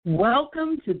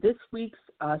Welcome to this week's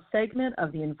segment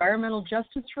of the Environmental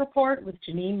Justice Report with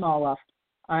Jeanine Molloff.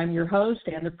 I'm your host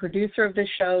and the producer of this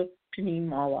show, Jeanine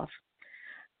Molloff.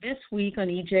 This week on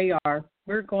EJR,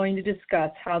 we're going to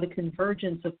discuss how the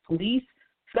convergence of police,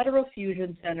 federal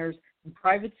fusion centers, and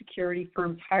private security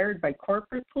firms hired by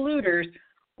corporate polluters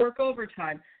work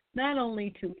overtime, not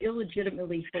only to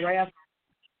illegitimately harass.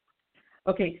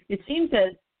 Okay, it seems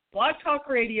that Blog Talk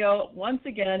Radio, once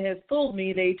again, has fooled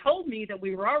me. They told me that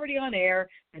we were already on air,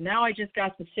 and now I just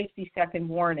got the 60-second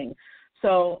warning.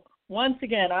 So, once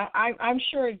again, I'm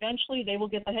sure eventually they will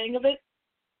get the hang of it.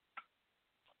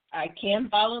 I can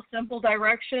follow simple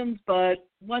directions, but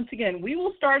once again, we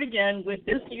will start again with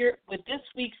this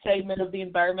week's segment of the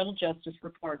Environmental Justice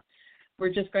Report.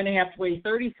 We're just going to have to wait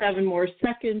 37 more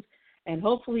seconds, and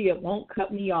hopefully it won't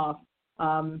cut me off.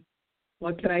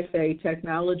 What can I say?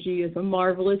 Technology is a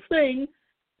marvelous thing,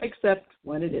 except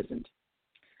when it isn't.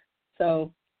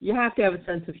 So you have to have a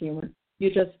sense of humor.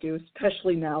 You just do,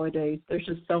 especially nowadays. There's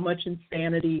just so much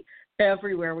insanity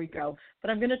everywhere we go.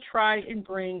 But I'm going to try and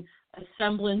bring a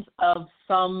semblance of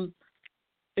some,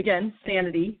 again,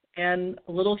 sanity and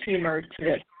a little humor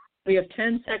to it. We have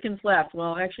 10 seconds left.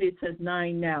 Well, actually it says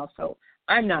 9 now, so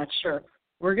I'm not sure.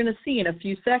 We're going to see in a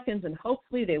few seconds, and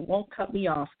hopefully they won't cut me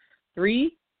off.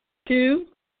 3, 2,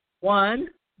 1,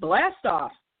 blast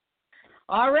off.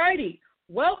 All righty.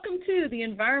 Welcome to the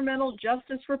Environmental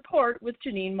Justice Report with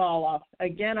Jeanine Molloff.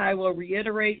 Again, I will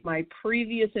reiterate my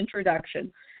previous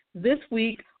introduction. This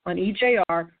week on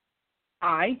EJR,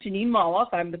 I, Jeanine Molloff,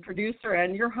 I'm the producer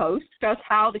and your host, discuss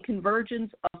how the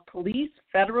convergence of police,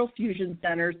 federal fusion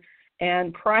centers,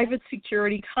 and private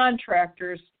security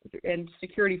contractors and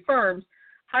security firms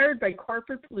hired by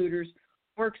corporate polluters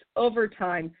works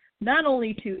overtime, not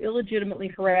only to illegitimately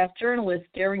harass journalists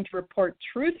daring to report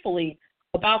truthfully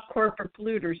about corporate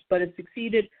polluters, but has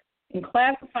succeeded in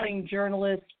classifying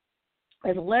journalists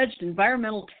as alleged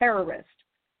environmental terrorists.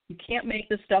 You can't make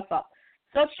this stuff up.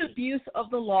 Such abuse of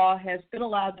the law has been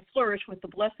allowed to flourish with the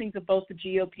blessings of both the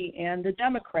GOP and the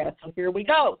Democrats. So here we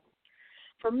go.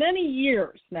 For many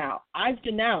years now, I've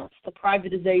denounced the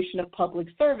privatization of public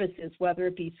services, whether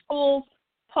it be schools,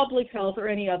 public health, or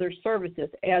any other services.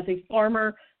 As a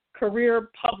former career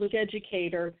public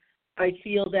educator, I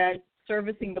feel that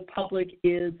servicing the public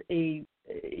is a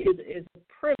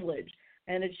privilege,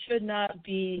 and it should not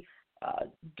be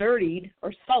dirtied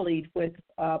or sullied with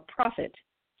profit,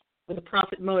 with a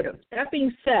profit motive. That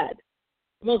being said,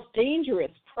 the most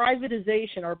dangerous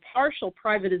privatization or partial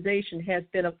privatization has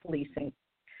been of policing.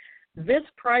 This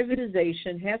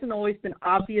privatization hasn't always been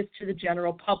obvious to the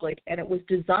general public, and it was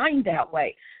designed that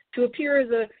way to appear as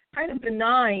a kind of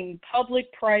benign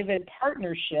public-private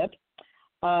partnership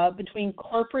between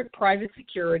corporate private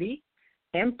security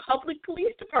and public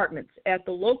police departments at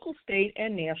the local, state,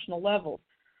 and national levels.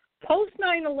 Post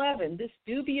 9/11, this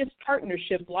dubious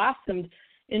partnership blossomed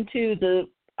into the,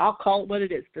 I'll call it what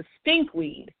it is, the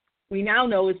stinkweed we now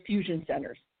know as fusion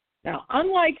centers. Now,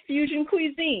 unlike fusion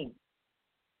cuisine,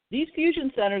 these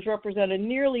fusion centers represent a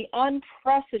nearly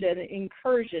unprecedented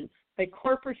incursion by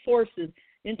corporate forces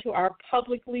into our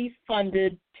publicly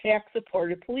funded,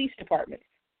 tax-supported police departments.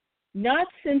 Not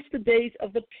since the days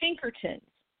of the Pinkertons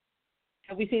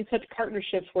have we seen such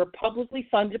partnerships where publicly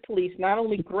funded police not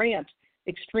only grant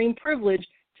extreme privilege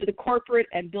to the corporate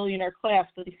and billionaire class,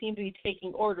 but they seem to be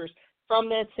taking orders from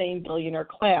that same billionaire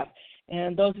class.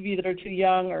 And those of you that are too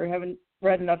young or haven't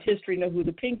read enough history know who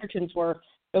the Pinkertons were.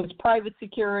 It was private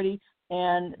security,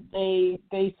 and they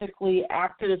basically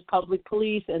acted as public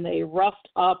police, and they roughed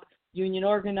up union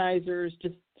organizers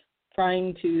just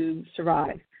trying to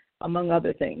survive, among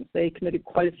other things. They committed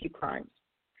quite a few crimes.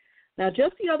 Now,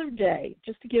 just the other day,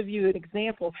 just to give you an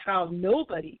example of how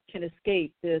nobody can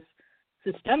escape this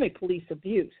systemic police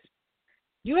abuse,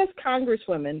 U.S.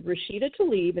 Congresswomen Rashida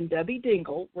Tlaib and Debbie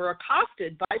Dingell were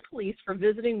accosted by police for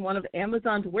visiting one of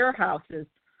Amazon's warehouses,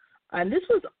 and this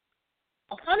was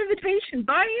upon invitation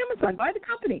by Amazon, by the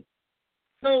company.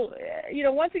 So,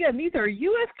 once again, these are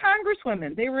U.S.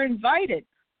 Congresswomen. They were invited,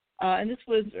 and this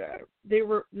was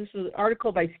an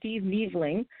article by Steve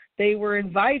Niesling. They were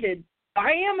invited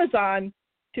by Amazon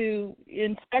to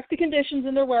inspect the conditions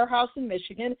in their warehouse in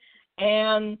Michigan,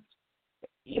 and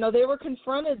they were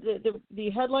confronted. The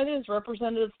headline is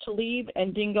Representatives Tlaib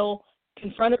and Dingell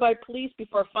confronted by police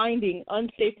before finding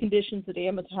unsafe conditions at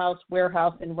Amazon's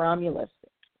warehouse in Romulus.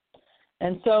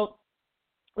 And so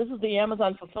this is the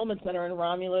Amazon Fulfillment Center in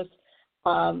Romulus.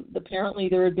 Apparently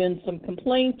there had been some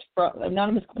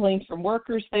anonymous complaints from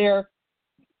workers there.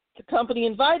 The company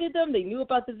invited them. They knew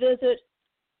about the visit.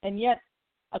 And yet,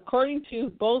 according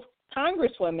to both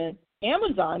Congresswomen,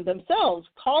 Amazon themselves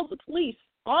called the police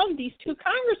on these two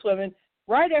congresswomen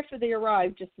right after they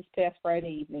arrived just this past Friday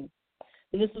evening.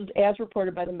 And this was as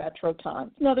reported by the Metro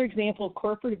Times. Another example of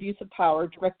corporate abuse of power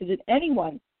directed at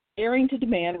anyone daring to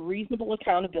demand reasonable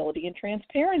accountability and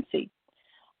transparency.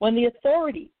 When the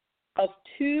authority of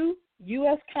two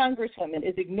U.S. congresswomen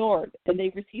is ignored and they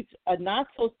receive a not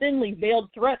so thinly veiled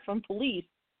threat from police,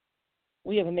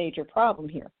 we have a major problem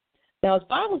here. Now, as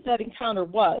violent as that encounter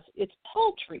was, it's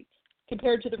paltry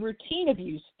compared to the routine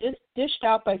abuse dished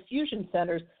out by fusion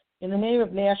centers in the name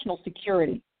of national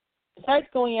security. Besides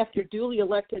going after duly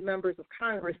elected members of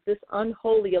Congress, this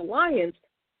unholy alliance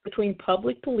between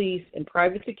public police and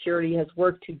private security has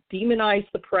worked to demonize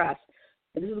the press.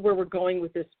 And this is where we're going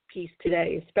with this piece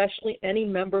today, especially any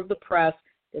member of the press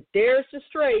that dares to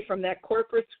stray from that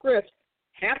corporate script,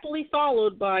 happily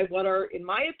followed by what are, in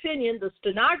my opinion, the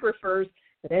stenographers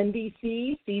at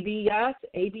NBC, CBS,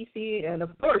 ABC, and,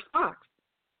 of course, Fox.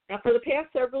 Now, for the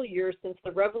past several years, since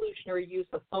the revolutionary use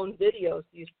of phone videos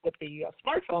used with the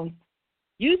smartphones,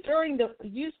 used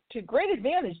to great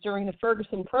advantage during the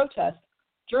Ferguson protests,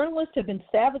 journalists have been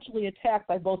savagely attacked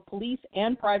by both police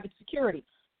and private security.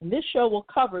 And this show will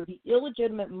cover the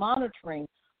illegitimate monitoring,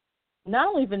 not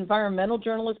only of environmental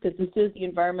journalists, because this is the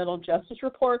Environmental Justice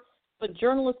Report, but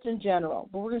journalists in general.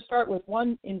 But we're going to start with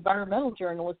one environmental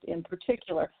journalist in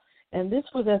particular, and this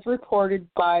was as reported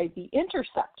by The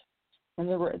Intercept. And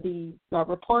the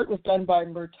report was done by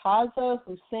Murtaza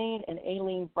Hussein and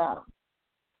Aileen Brown.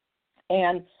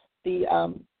 And the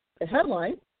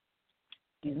headline,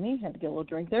 excuse me, had to get a little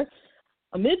drink there.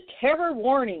 Amid terror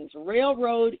warnings,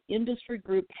 railroad industry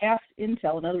group passed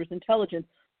intel, in other words, intelligence,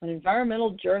 on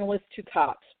environmental journalists to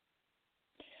cops.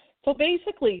 So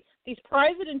basically, these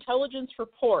private intelligence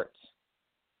reports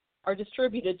are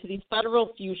distributed to these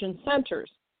federal fusion centers,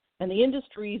 and the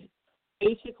industries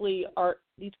basically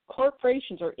these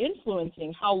corporations are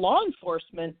influencing how law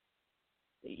enforcement,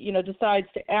 decides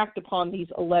to act upon these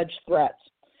alleged threats.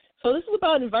 So this is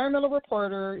about an environmental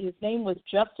reporter. His name was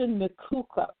Justin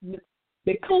Mikulka,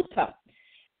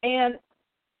 and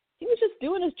he was just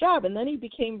doing his job, and then he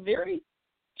became very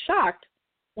shocked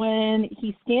when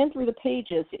he scanned through the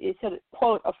pages. It said,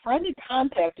 quote, "A friend had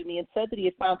contacted me and said that he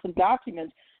had found some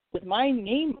documents with my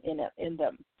name in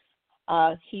them.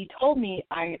 He told me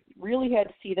I really had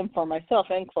to see them for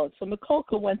myself," end quote. So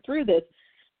Mikulka went through this,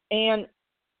 and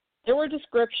there were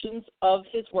descriptions of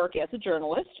his work as a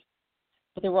journalist,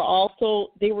 but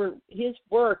his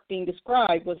work being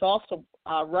described was also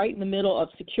right in the middle of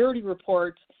security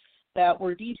reports that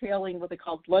were detailing what they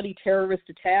called bloody terrorist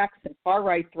attacks and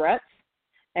far-right threats.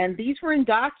 And these were in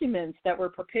documents that were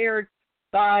prepared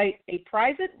by a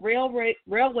private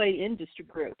railway industry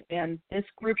group, and this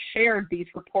group shared these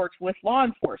reports with law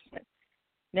enforcement.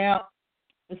 Now,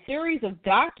 the series of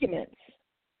documents,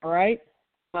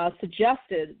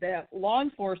 suggested that law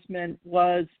enforcement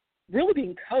was really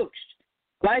being coached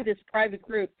by this private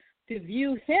group to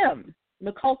view him,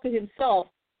 Mikulka himself,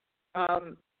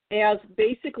 as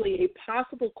basically a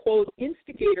possible, quote,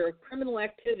 instigator of criminal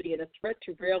activity and a threat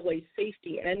to railway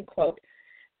safety, end quote.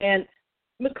 And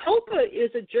Mikulka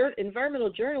is an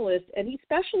environmental journalist, and he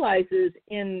specializes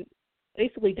in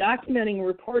basically documenting and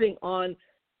reporting on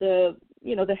the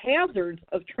hazards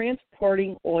of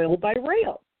transporting oil by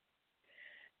rail.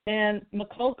 And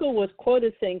Mikulka was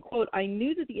quoted saying, quote, "I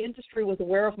knew that the industry was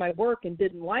aware of my work and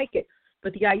didn't like it,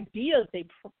 but the idea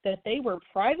that they were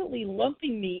privately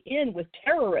lumping me in with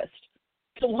terrorists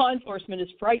to law enforcement is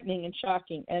frightening and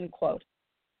shocking," end quote.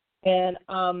 And,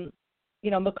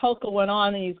 Mikulka went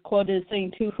on, and he's quoted as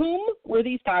saying, "To whom were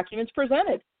these documents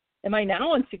presented? Am I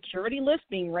now on security list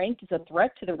being ranked as a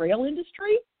threat to the rail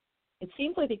industry? It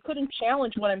seems like they couldn't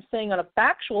challenge what I'm saying on a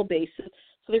factual basis,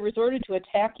 so they resorted to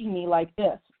attacking me like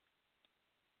this,"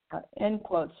 end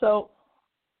quote. So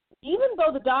even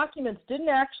though the documents didn't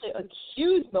actually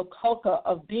accuse Mikulka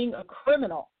of being a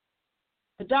criminal,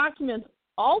 the documents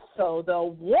also, though,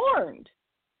 warned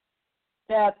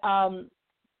that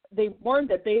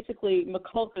basically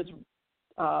Mikulka's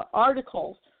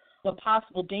articles of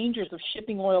possible dangers of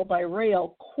shipping oil by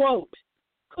rail, quote,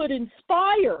 could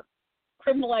inspire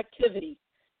criminal activity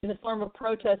in the form of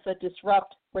protests that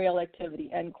disrupt rail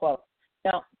activity, end quote.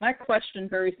 Now, my question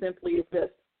very simply is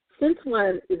this. Since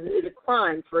when is it a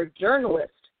crime for a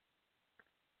journalist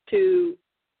to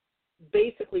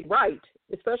basically write,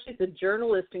 especially if the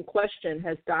journalist in question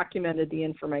has documented the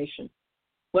information?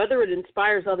 Whether it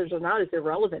inspires others or not is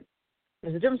irrelevant.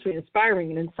 There's a difference between inspiring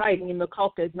and inciting, and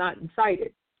Mikulka is not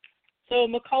incited. So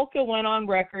Mikulka went on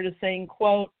record as saying,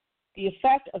 quote, "The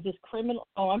effect of this criminal,"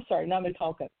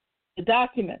 the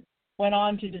document went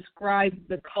on to describe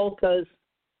Mikulka's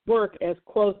work as,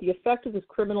 quote, the effect of this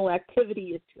criminal activity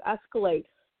is to escalate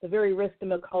the very risk the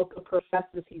Mikulka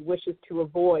professes he wishes to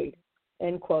avoid,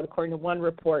 end quote, according to one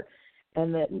report.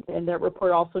 And that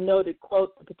report also noted,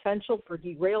 quote, the potential for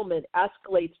derailment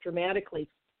escalates dramatically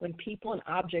when people and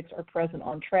objects are present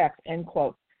on tracks, end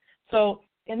quote. So,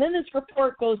 and then this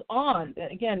report goes on,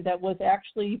 again, that was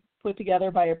actually put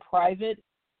together by a private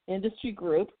industry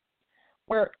group,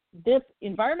 where this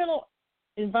environmental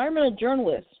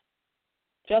journalist,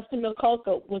 Justin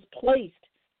Mikulka, was placed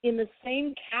in the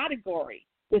same category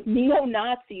with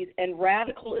neo-Nazis and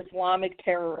radical Islamic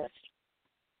terrorists.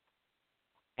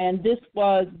 And this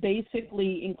was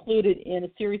basically included in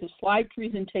a series of slide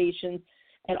presentations,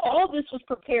 and all of this was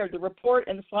prepared, the report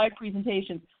and the slide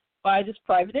presentations, by this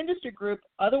private industry group,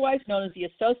 otherwise known as the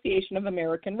Association of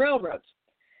American Railroads,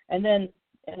 and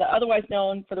otherwise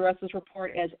known for the rest of this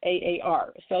report as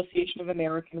AAR, Association of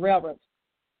American Railroads.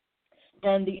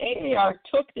 And the AAR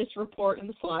took this report and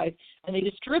the slides, and they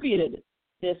distributed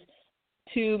this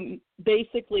to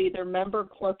basically their member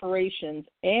corporations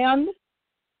and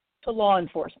to law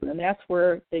enforcement, and that's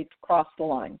where they crossed the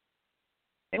line.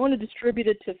 They want to distribute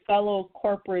it to fellow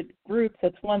corporate groups,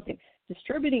 that's one thing.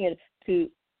 Distributing it to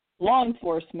law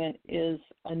enforcement is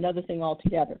another thing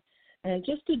altogether. And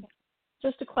just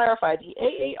to clarify,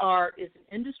 the AAR is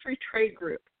an industry trade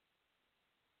group.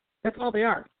 That's all they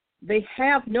are. They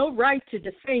have no right to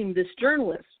defame this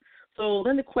journalist. So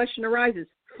then the question arises,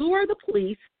 who are the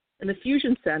police and the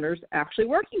fusion centers actually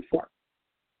working for?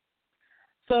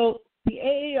 So the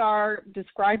AAR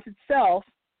describes itself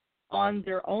on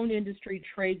their own industry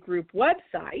trade group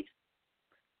website,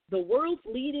 the world's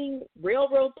leading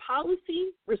railroad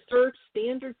policy, research,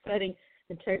 standard setting,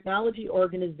 and technology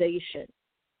organization,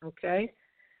 okay?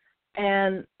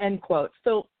 And end quote.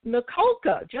 So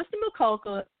Justin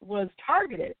Mikulka was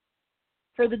targeted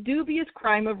for the dubious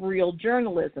crime of real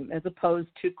journalism as opposed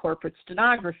to corporate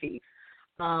stenography,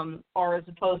 or as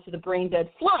opposed to the brain-dead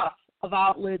fluff of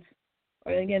outlets,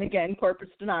 again,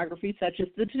 corporate stenography such as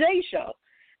the Today Show.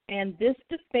 And this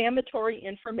defamatory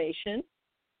information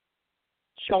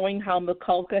showing how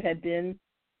Mikulka had been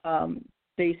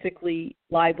basically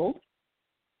libeled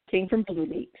came from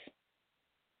BlueLeaks.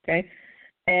 Okay,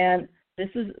 and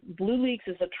BlueLeaks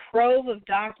is a trove of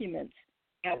documents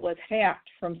that was hacked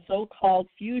from so-called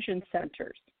fusion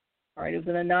centers. All right, it was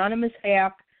an anonymous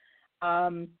hack,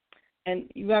 and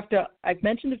I've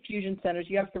mentioned the fusion centers.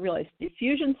 You have to realize the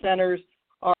fusion centers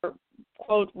are,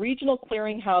 quote, regional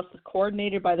clearinghouses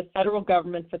coordinated by the federal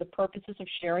government for the purposes of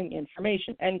sharing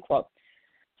information, end quote.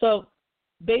 So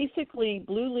basically,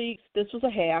 BlueLeaks, this was a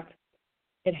hack.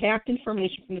 It hacked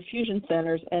information from the fusion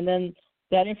centers, and then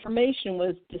that information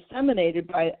was disseminated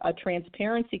by a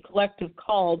transparency collective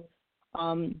called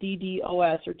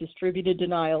DDoS, or Distributed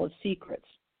Denial of Secrets.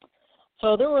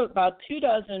 So there were about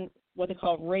 24 what they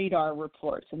call radar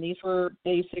reports, and these were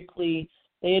basically,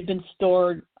 they had been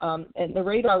stored, and the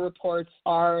radar reports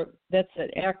that's an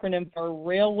acronym for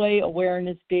Railway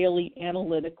Awareness Daily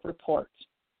Analytic Reports.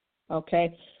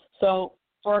 Okay, so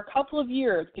for a couple of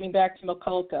years, getting back to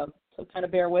Mikulka, so kind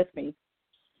of bear with me,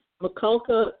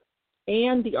 Mikulka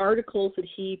and the articles that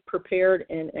he prepared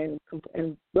and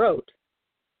wrote,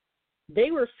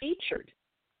 they were featured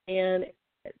in,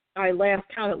 I last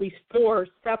count, at least 4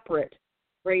 separate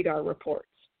radar reports.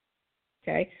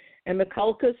 Okay, and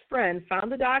Mikulka's friend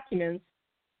found the documents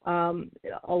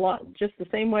just the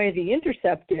same way the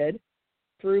Intercept did,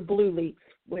 through BlueLeaks,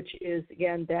 which is,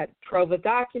 again, that trove of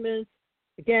documents,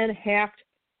 again, hacked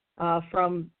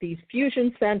from these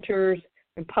fusion centers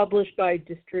and published by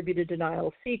Distributed Denial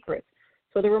of Secrets.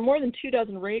 So there were more than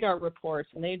 24 radar reports,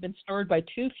 and they had been stored by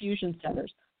 2 fusion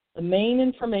centers, the Main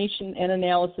Information and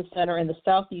Analysis Center and the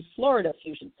Southeast Florida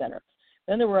Fusion Center.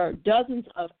 Then there were dozens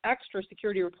of extra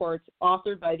security reports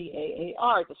authored by the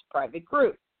AAR, this private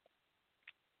group.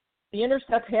 The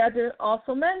Intercept had to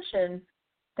also mention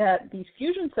that these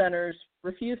fusion centers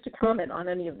refused to comment on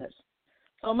any of this.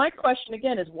 So my question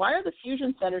again is, why are the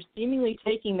fusion centers seemingly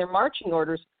taking their marching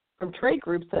orders from trade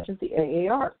groups such as the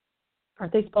AAR?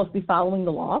 Aren't they supposed to be following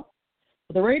the law?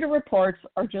 The radar reports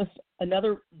are just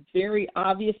another very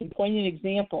obvious and poignant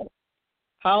example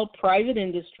how private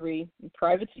industry and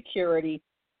private security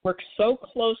work so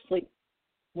closely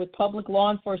with public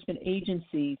law enforcement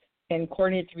agencies and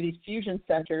coordinate through these fusion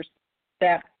centers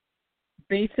that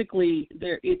basically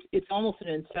it's almost an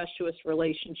incestuous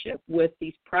relationship with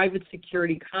these private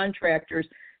security contractors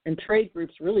and trade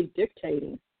groups really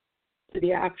dictating to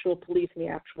the actual police and the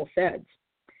actual feds.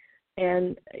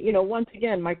 And, once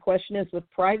again, my question is, with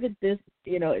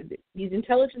these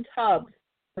intelligence hubs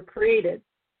were created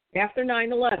after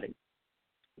 9/11,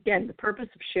 Again, the purpose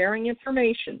of sharing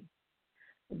information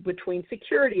between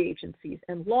security agencies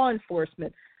and law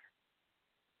enforcement,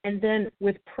 and then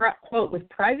with quote, with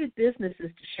private businesses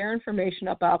to share information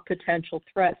about potential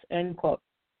threats, end quote.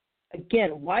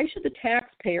 Again, why should the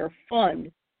taxpayer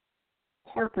fund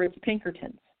corporate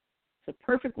Pinkertons? It's a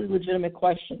perfectly legitimate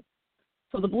question.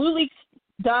 So the Blue Leaks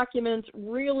documents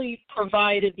really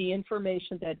provided the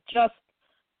information that just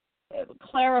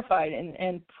clarified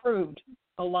and proved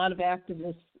a lot of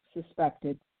activists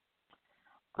suspected.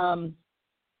 And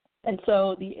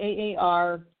so the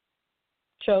AAR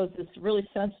chose this really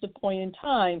sensitive point in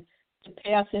time to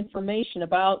pass information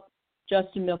about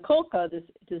Justin Mikulka,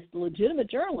 this legitimate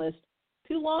journalist,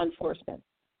 to law enforcement.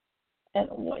 And,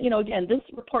 again, this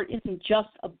report isn't just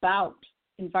about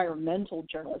environmental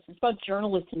journalists. It's about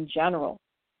journalists in general,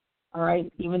 all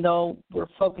right, even though we're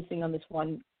focusing on this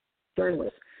one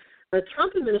journalist. The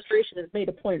Trump administration has made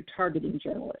a point of targeting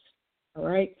journalists, all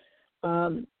right?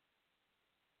 And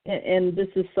this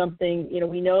is something,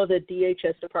 we know that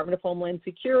DHS, Department of Homeland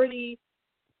Security,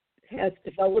 has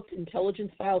developed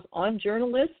intelligence files on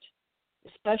journalists,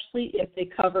 especially if they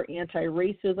cover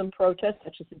anti-racism protests,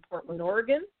 such as in Portland,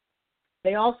 Oregon.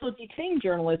 They also detain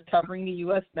journalists covering the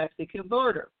U.S.-Mexico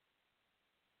border.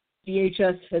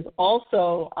 DHS has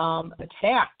also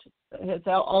has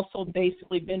also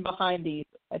basically been behind the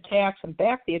attacks and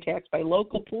backed the attacks by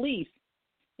local police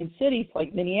in cities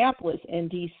like Minneapolis and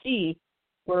D.C.,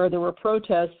 where there were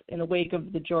protests in the wake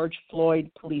of the George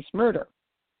Floyd police murder.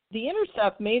 The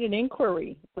Intercept made an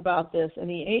inquiry about this, and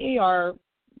the AAR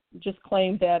just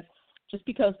claimed that just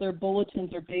because their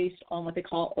bulletins are based on what they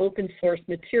call open source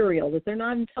material, that they're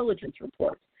not intelligence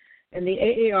reports. And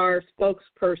the AAR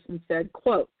spokesperson said,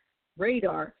 quote,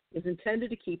 radar is intended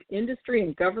to keep industry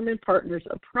and government partners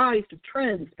apprised of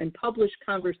trends and publish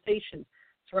conversations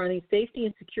surrounding safety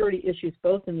and security issues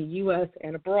both in the U.S.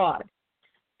 and abroad.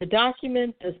 The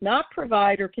document does not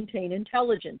provide or contain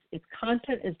intelligence. Its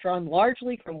content is drawn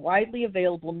largely from widely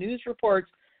available news reports,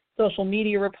 social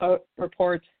media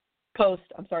reports, posts,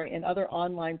 and other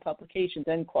online publications,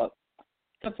 end quote.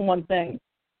 Except for one thing.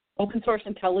 Open source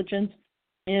intelligence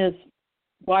is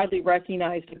widely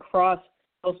recognized across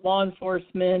both law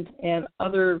enforcement and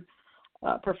other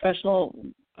professional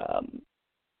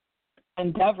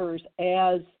endeavors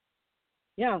as,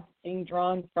 being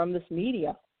drawn from this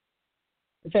media.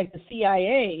 In fact, the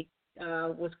CIA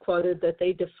was quoted that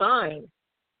they define,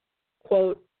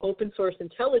 quote, open source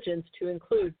intelligence to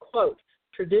include, quote,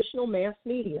 traditional mass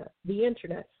media, the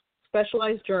internet,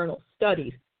 specialized journals,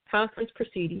 studies, conference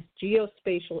proceedings,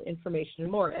 geospatial information,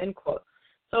 and more, end quote.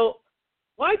 So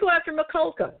why go after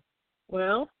Mikulka?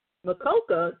 Well,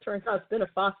 Mikulka, turns out, has been a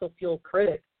fossil fuel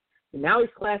critic, and now he's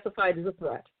classified as a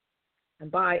threat. And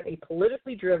by a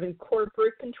politically driven,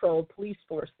 corporate-controlled police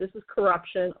force. This is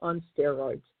corruption on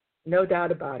steroids, no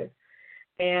doubt about it.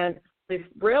 And the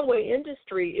railway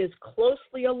industry is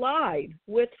closely allied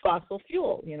with fossil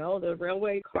fuel. The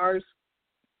railway cars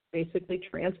basically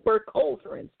transport coal,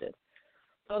 for instance.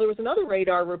 So there was another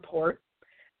radar report,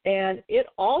 and it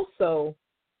also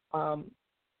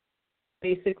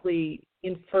basically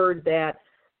inferred that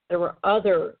there were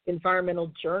other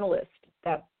environmental journalists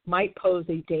that might pose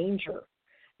a danger.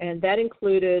 And that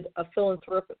included a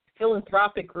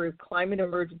philanthropic group, Climate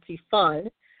Emergency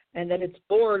Fund, and then its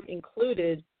board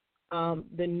included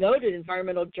the noted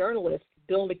environmental journalist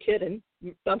Bill McKibben,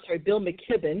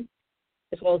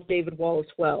 as well as David Wallace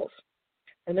Wells.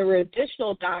 And there were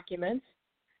additional documents,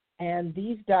 and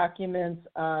these documents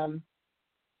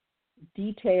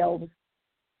detailed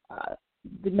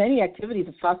the many activities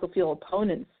of fossil fuel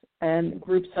opponents and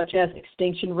groups such as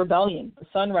Extinction Rebellion, the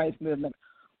Sunrise Movement,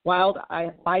 Wild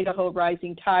Idaho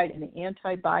Rising Tide, and the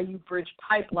Anti-Bayou Bridge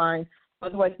Pipeline,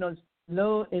 otherwise known as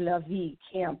L'Eau et la Vie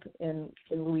camp in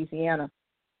Louisiana.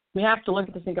 We have to look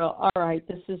at this and go, all right,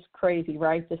 this is crazy,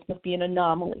 right? This must be an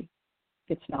anomaly.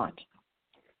 It's not.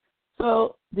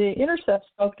 So the Intercept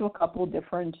spoke to a couple of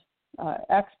different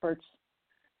experts.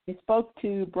 They spoke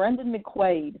to Brendan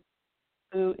McQuaid,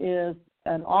 who is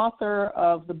an author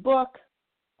of the book,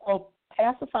 quote,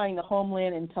 Pacifying the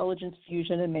Homeland, Intelligence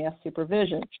Fusion, and Mass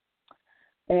Supervision.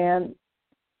 And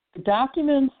the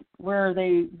documents where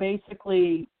they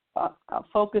basically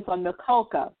focus on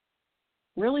Mikulka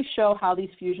really show how these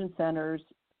fusion centers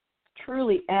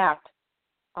truly act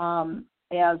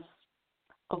as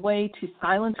a way to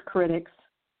silence critics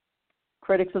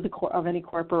of any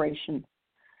corporation,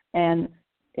 and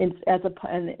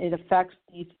it affects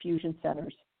these fusion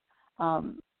centers.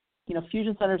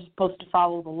 Fusion centers are supposed to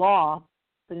follow the law,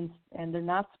 and they're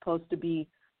not supposed to be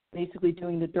basically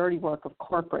doing the dirty work of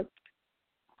corporate.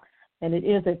 And it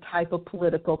is a type of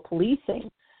political policing.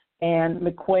 And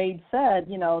McQuaid said,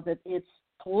 that its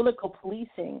political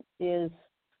policing is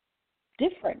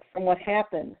different from what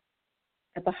happened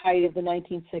at the height of the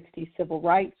 1960s civil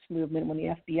rights movement when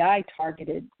the FBI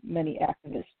targeted many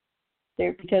activists.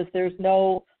 Because there's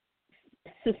no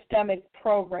systemic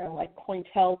program like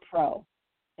COINTELPRO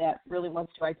that really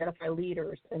wants to identify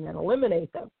leaders and then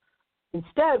eliminate them.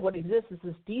 Instead, what exists is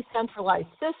this decentralized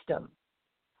system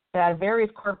that various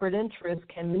corporate interests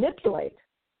can manipulate,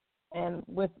 and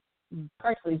with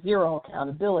practically zero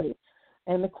accountability.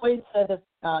 And McQuaid said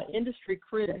that industry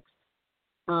critics,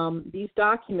 these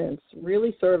documents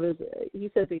really serve as, he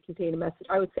says they contain a message.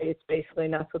 I would say it's basically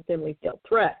not so thinly veiled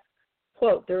threat.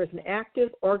 Quote, there is an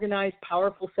active, organized,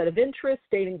 powerful set of interests,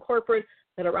 state and corporate,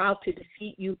 that are out to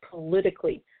defeat you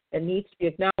politically. That needs to be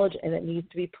acknowledged and it needs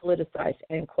to be politicized,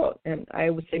 end quote. And I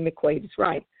would say McQuaid is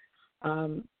right.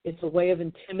 It's a way of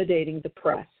intimidating the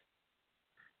press.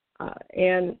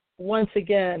 And once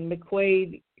again,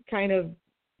 McQuaid kind of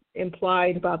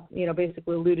implied about,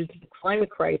 basically alluded to the climate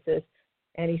crisis.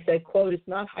 And he said, quote, it's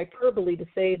not hyperbole to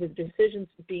say the decisions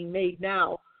being made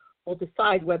now will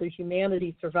decide whether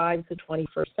humanity survives the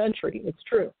 21st century. It's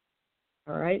true.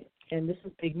 All right? And this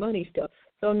is big money still.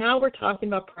 So now we're talking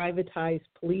about privatized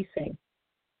policing.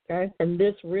 Okay? And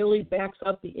this really backs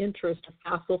up the interest of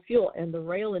fossil fuel and the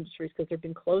rail industries because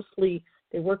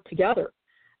they work together.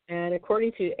 And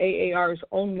according to AAR's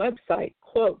own website,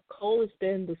 quote, coal has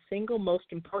been the single most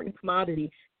important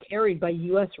commodity carried by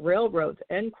U.S. railroads,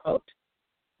 end quote.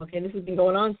 Okay, this has been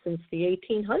going on since the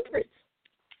 1800s.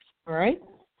 All right?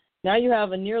 Now you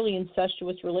have a nearly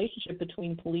incestuous relationship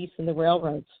between police and the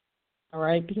railroads, all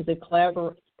right, because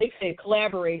they say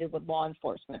collaborated with law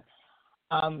enforcement.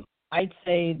 I'd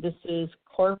say this is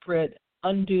corporate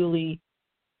unduly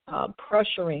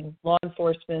pressuring law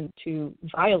enforcement to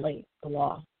violate the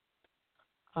law.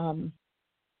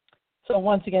 So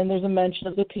once again, there's a mention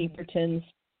of the Pinkertons.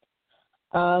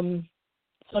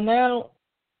 So now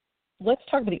let's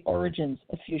talk about the origins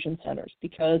of fusion centers,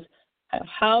 because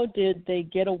how did they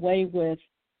get away with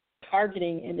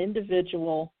targeting an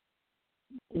individual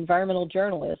environmental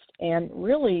journalist and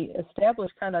really establish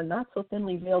kind of not so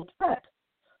thinly veiled threat?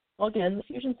 Well, again, the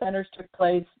fusion centers took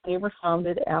place. They were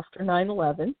founded after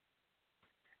 9/11.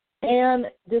 And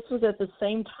this was at the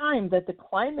same time that the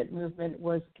climate movement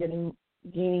was gaining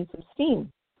some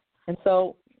steam. And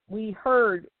so we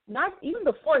heard, not even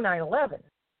before 9/11,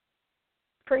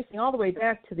 tracing all the way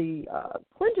back to the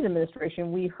Clinton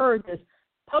administration, we heard this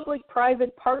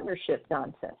public-private partnership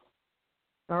nonsense.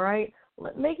 All right?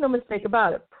 Make no mistake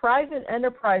about it. Private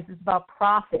enterprise is about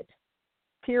profit,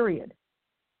 period.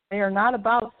 They are not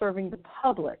about serving the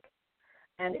public.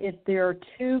 And there are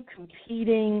two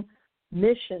competing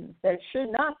missions that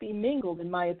should not be mingled,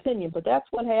 in my opinion, but that's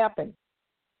what happened.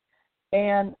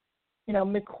 And,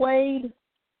 McQuaid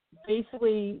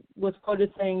basically was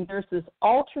quoted saying there's this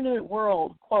alternate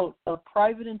world, quote, of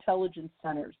private intelligence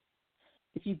centers.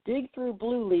 If you dig through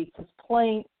Blue Leaks, it's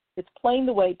plain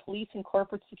the way police and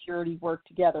corporate security work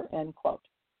together, end quote.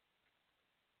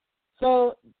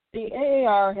 So the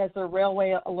AAR has a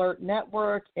railway alert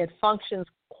network. It functions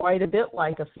quite a bit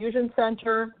like a fusion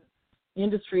center.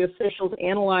 Industry officials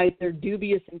analyze their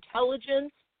dubious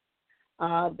intelligence.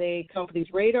 They come for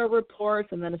these radar reports,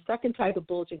 and then a second type of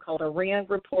bulletin called a RAND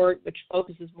report, which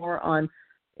focuses more on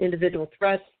individual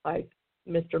threats like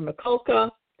Mr.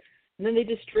 Makolka. And then they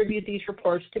distribute these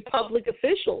reports to public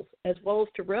officials as well as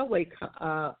to railway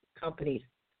companies.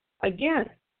 Again,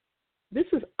 this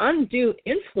is undue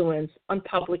influence on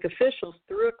public officials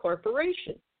through a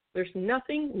corporation. There's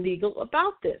nothing legal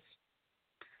about this.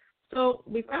 So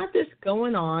we've got this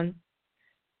going on,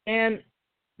 and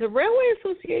the Railway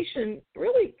Association,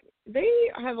 really, they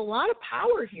have a lot of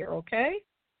power here, okay?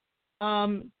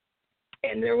 And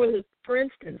for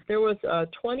instance, there was a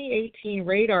 2018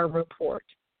 radar report,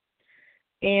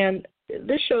 and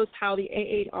this shows how the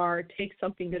AAR takes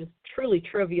something that is truly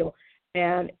trivial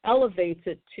and elevates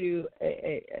it to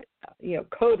a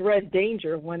code red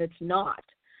danger when it's not.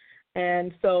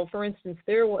 And so, for instance,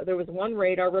 there was one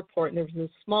radar report, and there was a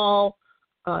small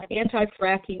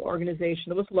anti-fracking organization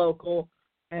that was local,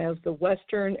 as the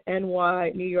Western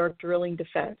NY New York Drilling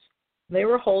Defense. They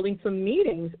were holding some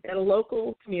meetings at a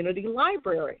local community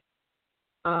library.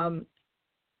 And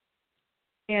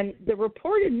the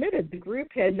report admitted the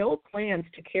group had no plans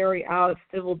to carry out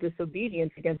civil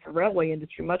disobedience against the railway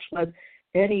industry, much less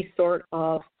any sort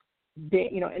of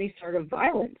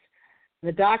violence.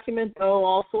 The document, though,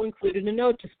 also included a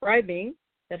note describing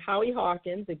that Howie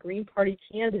Hawkins, a Green Party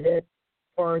candidate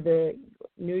for the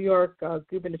New York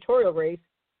gubernatorial race,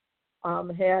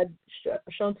 had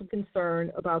shown some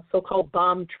concern about so-called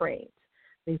bomb trains.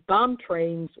 These bomb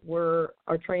trains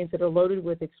are trains that are loaded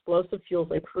with explosive fuels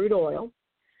like crude oil.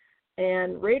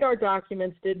 And radar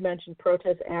documents did mention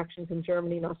protest actions in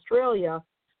Germany and Australia.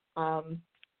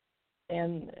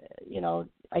 And,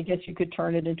 I guess you could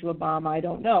turn it into a bomb, I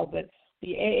don't know. But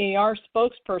the AAR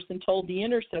spokesperson told The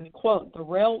Intercept, quote, "The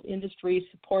rail industry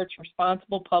supports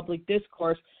responsible public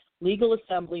discourse, legal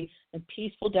assembly, and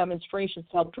peaceful demonstrations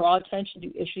to help draw attention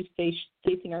to issues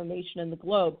facing our nation and the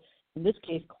globe, in this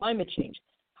case, climate change.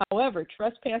 However,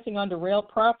 trespassing onto rail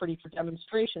property for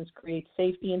demonstrations creates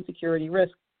safety and security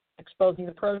risks, exposing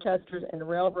the protesters and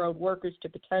railroad workers to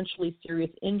potentially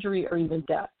serious injury or even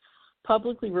death.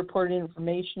 Publicly reported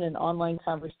information and online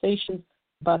conversations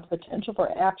about the potential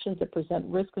for actions that present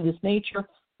risk of this nature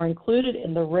are included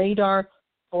in the radar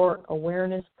for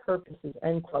awareness purposes,"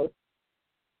 end quote.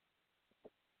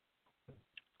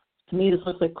 To me, this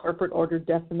looks like corporate ordered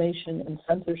defamation and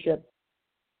censorship.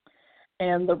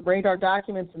 And the radar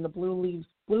documents in the Blue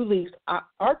Leaves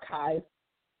archive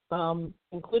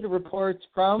included reports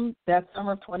from that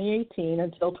summer of 2018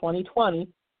 until 2020.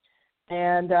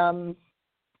 And,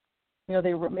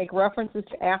 they make references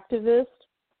to activists.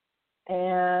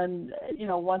 And,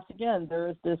 once again,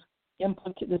 there's this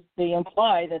they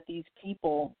imply that these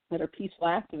people that are peaceful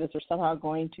activists are somehow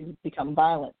going to become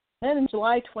violent. Then in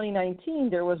July 2019,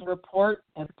 there was a report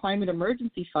that the Climate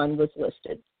Emergency Fund was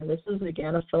listed. And this is,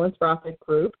 again, a philanthropic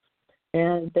group.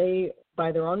 And they,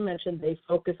 by their own mention, they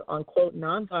focus on, quote,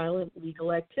 nonviolent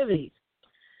legal activities.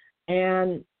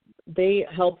 And they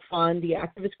help fund the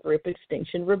activist group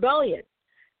Extinction Rebellion.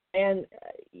 And,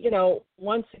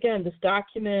 once again, this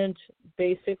document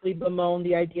basically bemoaned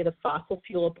the idea that fossil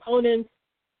fuel opponents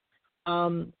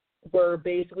were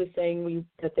basically saying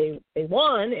that they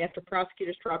won after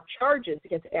prosecutors dropped charges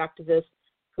against activists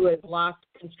who had blocked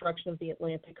construction of the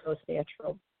Atlantic Coast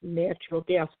natural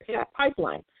gas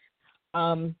pipeline.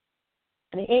 And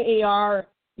the AAR,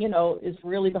 is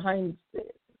really behind.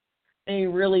 They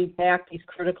really back these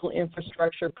critical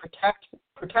infrastructure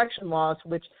protection laws,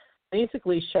 which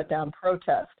basically shut down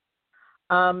protest.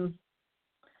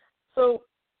 So,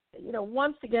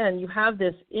 once again, you have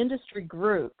this industry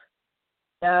group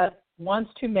that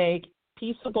wants to make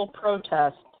peaceable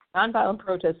protests, nonviolent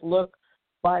protests, look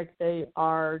like they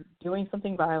are doing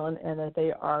something violent and that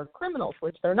they are criminals,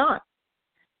 which they're not.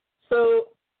 So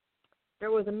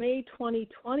there was a May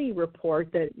 2020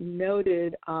 report that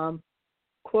noted,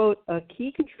 quote, a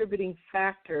key contributing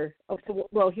factor.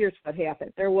 Here's what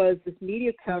happened. There was this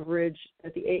media coverage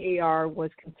that the AAR was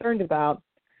concerned about,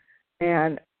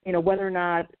 and, whether or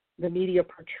not the media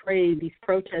portrayed these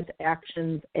protest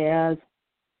actions as,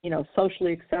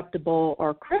 socially acceptable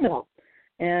or criminal.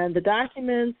 And the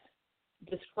documents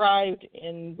described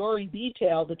in gory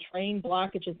detail the train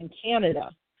blockages in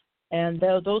Canada. And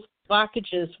those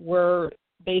blockages were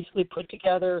basically put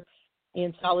together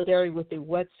in solidarity with the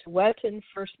Wet'suwet'en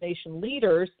First Nation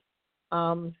leaders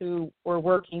who were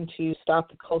working to stop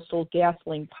the coastal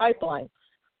gasoline pipeline.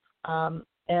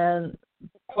 And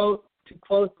to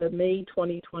quote the May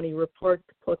 2020 report,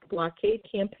 quote, the blockade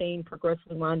campaign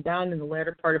progressively wound down in the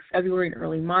latter part of February and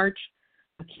early March.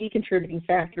 A key contributing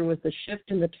factor was the shift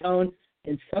in the tone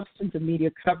and substance of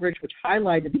media coverage, which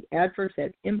highlighted the adverse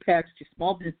impacts to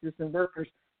small business and workers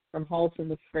from halts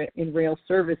in rail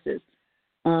services.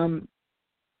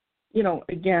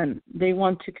 Again, they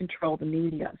want to control the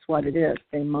media. That's what it is.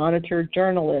 They monitor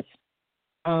journalists.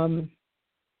 Again,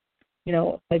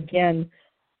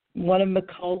 one of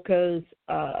McCulka's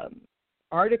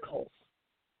articles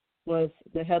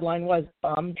the headline was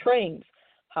 "Bomb Trains,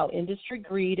 How Industry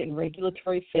Greed and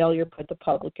Regulatory Failure Put the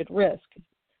Public at Risk."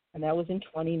 And that was in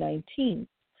 2019.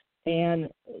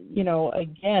 And,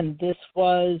 again, this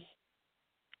was,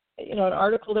 an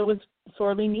article that was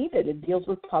sorely needed. It deals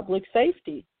with public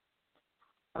safety.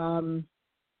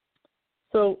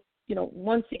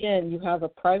 Once again, you have a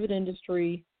private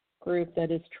industry group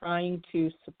that is trying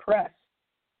to suppress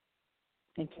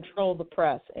and control the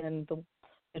press. And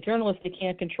the journalists they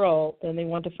can't control, then they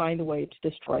want to find a way to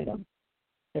destroy them.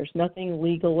 There's nothing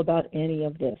legal about any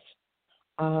of this.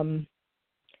 Then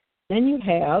you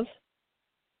have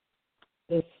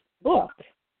this book.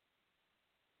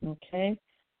 Okay?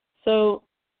 So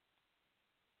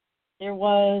there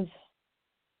was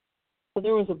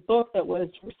a book that was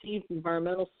received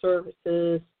environmental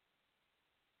services.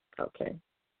 Okay.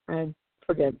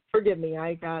 Forgive me.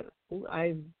 I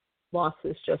lost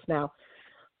this just now.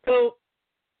 So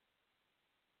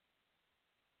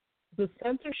the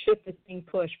censorship that's being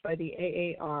pushed by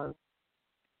the AAR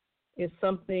is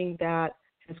something that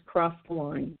has crossed the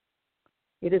line.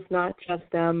 It is not just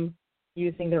them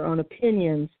using their own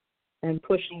opinions and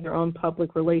pushing their own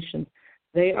public relations.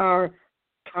 They are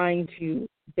trying to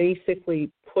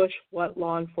basically push what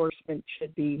law enforcement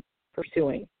should be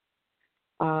pursuing.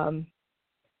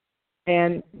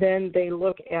 And then they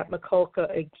look at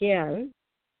Mikulka again,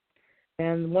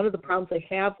 and one of the problems they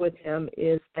have with him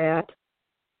is that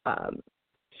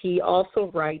he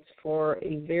also writes for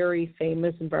a very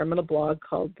famous environmental blog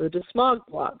called the DeSmog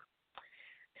blog.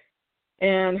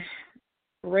 And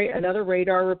another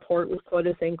radar report was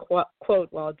quoted saying, quote,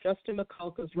 while Justin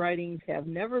Mikulka's writings have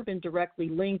never been directly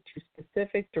linked to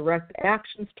specific direct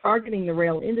actions targeting the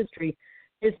rail industry,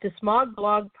 his DeSmog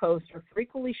blog posts are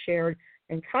frequently shared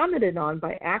and commented on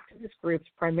by activist groups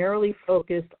primarily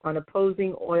focused on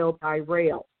opposing oil by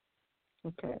rail.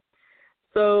 Okay.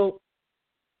 So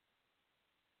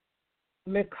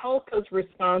Mikulka's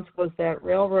response was that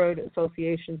railroad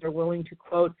associations are willing to,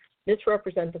 quote,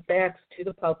 misrepresent the facts to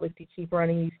the public to keep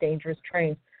running these dangerous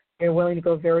trains. They're willing to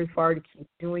go very far to keep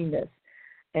doing this.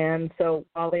 And so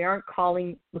while they aren't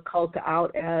calling Mikulka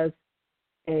out as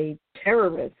a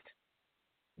terrorist,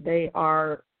 they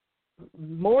are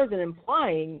more than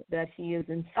implying that he is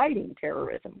inciting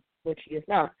terrorism, which he is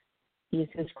not. His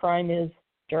crime is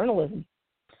journalism.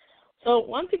 So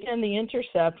once again, The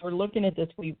Intercept, we're looking at this.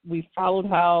 We followed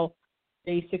how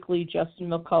basically Justin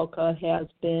Mikulka has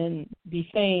been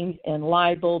defamed and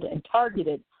libeled and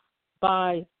targeted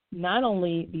by not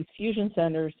only these fusion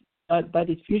centers, but by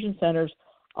these fusion centers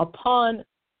upon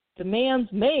demands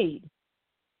made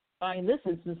by, in this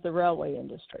instance, the railway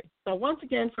industry. So once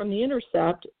again, from The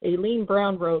Intercept, Aileen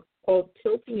Brown wrote, quote,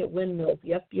 tilting at windmills,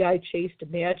 the FBI chased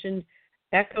imagined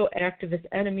eco-activist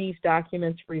enemies,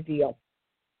 documents reveal.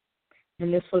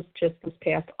 And this was just this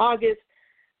past August.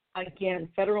 Again,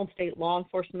 federal and state law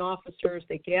enforcement officers,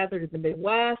 they gathered in the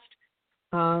Midwest,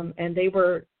 and they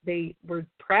were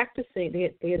practicing.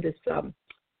 They had this,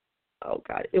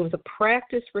 it was a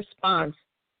practice response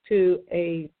to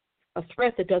a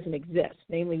threat that doesn't exist,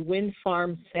 namely wind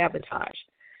farm sabotage.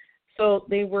 So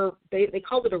they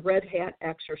called it a red hat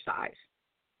exercise,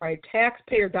 right?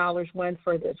 Taxpayer dollars went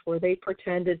for this, where they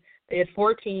pretended they had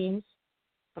 4 teams,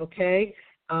 okay,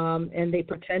 and they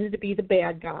pretended to be the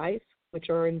bad guys, which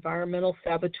are environmental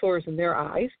saboteurs in their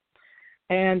eyes,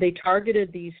 and they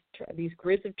targeted these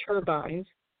grids of turbines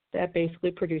that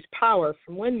basically produce power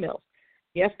from windmills.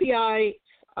 The FBI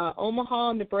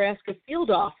Omaha, Nebraska field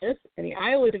office and the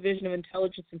Iowa Division of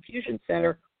Intelligence and Fusion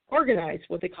Center organized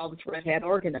what they call this Red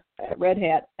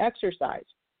Hat exercise.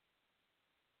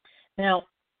 Now,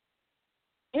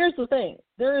 here's the thing.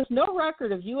 There is no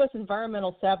record of U.S.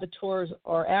 environmental saboteurs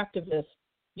or activists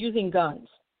using guns.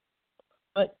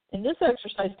 But in this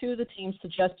exercise, 2 of the teams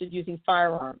suggested using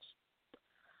firearms.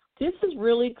 This is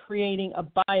really creating a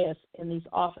bias in these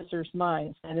officers'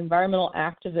 minds that environmental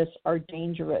activists are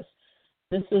dangerous.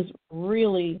 This is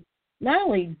really not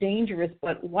only dangerous,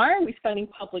 but why are we spending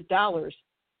public dollars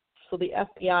so the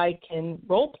FBI can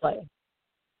role play?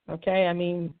 Okay, I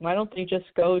mean, why don't they just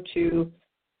go to,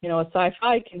 a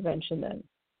sci-fi convention then?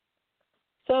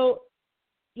 So,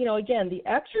 again, the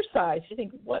exercise, you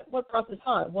think, what brought this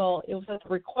on? Well, it was at the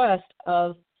request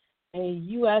of a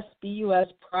U.S.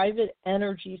 private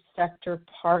energy sector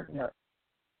partner.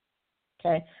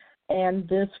 Okay, and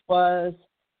this was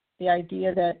the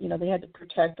idea that, they had to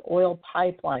protect oil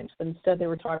pipelines, but instead they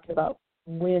were talking about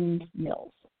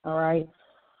windmills, all right?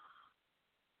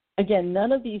 Again,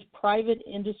 none of these private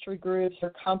industry groups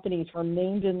or companies were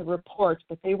named in the reports,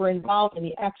 but they were involved in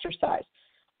the exercise,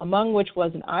 among which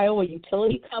was an Iowa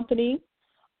utility company,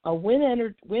 a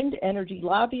wind energy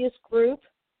lobbyist group,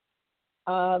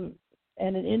 and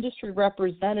an industry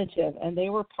representative, and they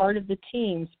were part of the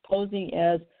teams posing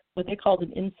as what they called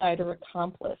an insider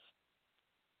accomplice.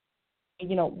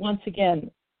 Once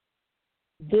again,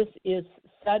 this is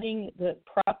setting the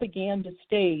propaganda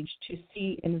stage to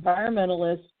see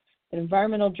environmentalists,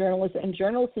 environmental journalists, and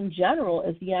journalists in general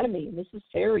as the enemy. This is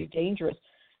very dangerous.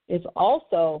 It's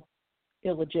also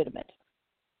illegitimate.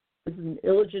 This is an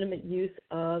illegitimate use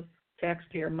of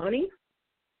taxpayer money,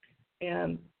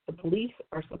 and the police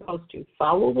are supposed to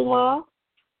follow the law,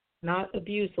 not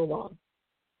abuse the law.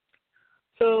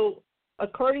 So,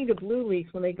 according to Blue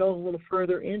Leaks, when they go a little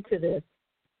further into this,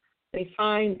 they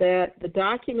find that the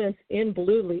documents in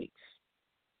Blue Leaks,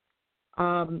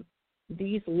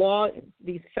 these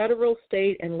federal,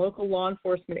 state, and local law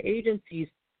enforcement agencies,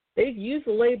 they've used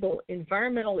the label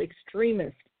environmental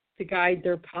extremists to guide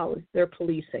their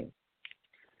policing.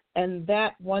 And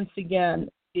that, once again,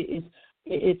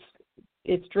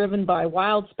 it's driven by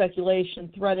wild speculation,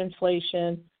 threat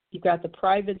inflation. You've got the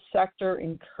private sector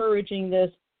encouraging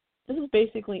this. This is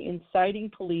basically inciting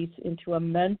police into a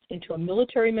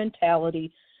military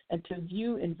mentality and to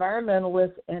view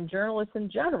environmentalists and journalists in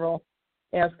general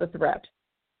as the threat.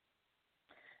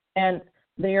 And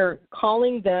they are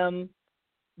calling them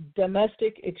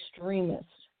domestic extremists,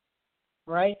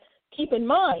 right? Keep in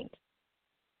mind,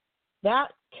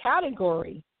 that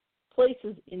category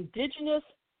places indigenous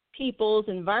peoples,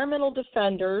 environmental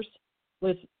defenders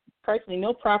with practically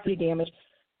no property damage,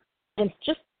 and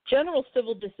just general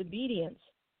civil disobedience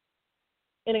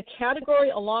in a category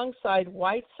alongside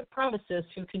white supremacists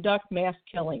who conduct mass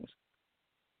killings.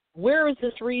 Where is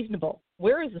this reasonable?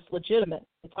 Where is this legitimate?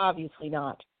 It's obviously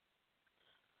not.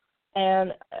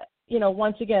 And,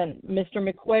 once again, Mr.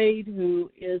 McQuaid,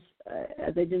 who is,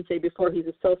 as I didn't say before, he's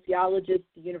a sociologist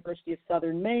at the University of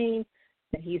Southern Maine,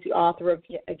 and he's the author of,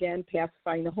 again,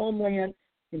 Pacifying the Homeland,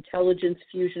 Intelligence,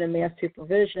 Fusion, and Mass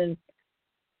Supervision.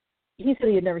 He said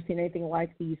he had never seen anything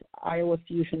like these Iowa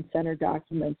Fusion Center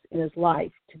documents in his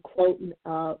life. To quote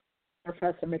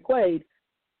Professor McQuaid,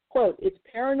 quote, "It's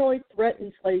paranoid threat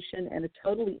inflation and a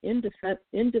totally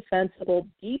indefensible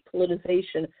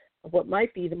depolitization of what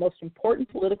might be the most important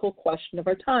political question of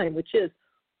our time, which is,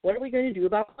 what are we going to do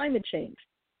about climate change?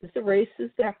 This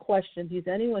erases that question because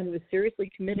anyone who is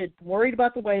seriously committed, worried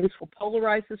about the way this will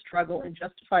polarize the struggle and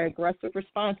justify aggressive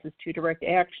responses to direct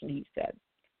action," he said.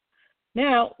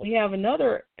 Now, we have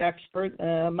another expert,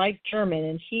 Mike German,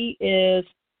 and he is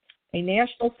a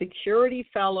National Security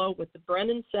Fellow with the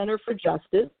Brennan Center for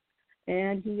Justice,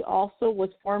 and he also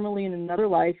was formerly in another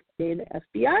life an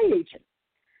FBI agent.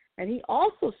 And he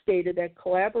also stated that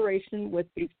collaboration with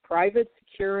these private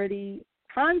security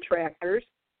contractors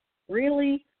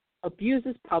really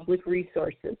abuses public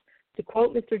resources. To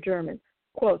quote Mr. German,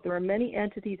 quote, "There are many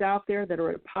entities out there that are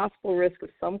at a possible risk of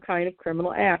some kind of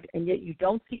criminal act, and yet you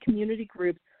don't see community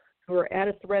groups who are at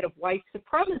a threat of white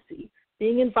supremacy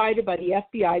being invited by the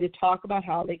FBI to talk about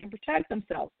how they can protect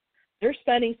themselves. They're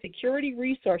spending security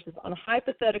resources on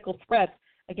hypothetical threats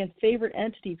against favored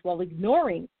entities while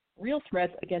ignoring real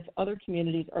threats against other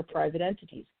communities or private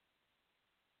entities."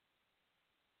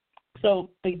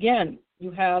 So, again, you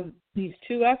have these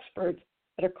two experts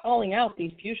that are calling out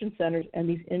these fusion centers and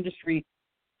these industry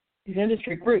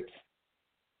groups.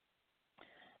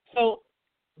 So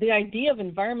the idea of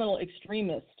environmental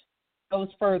extremist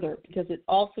goes further because it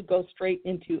also goes straight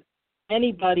into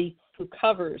anybody who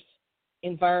covers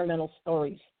environmental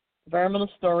stories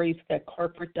that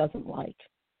corporate doesn't like.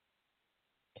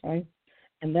 Okay?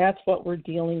 And that's what we're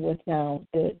dealing with now.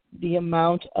 The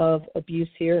amount of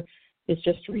abuse here is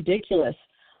just ridiculous.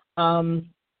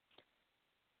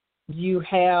 You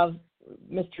have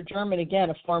Mr. German, again,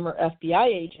 a former FBI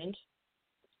agent,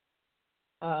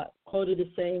 quoted as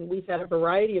saying, "We've had a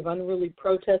variety of unruly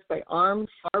protests by armed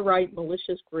far-right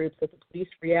malicious groups that the police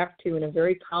react to in a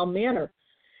very calm manner.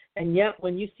 And yet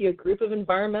when you see a group of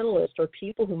environmentalists or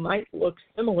people who might look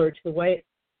similar to the way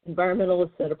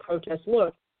environmentalists at a protest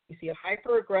look, you see a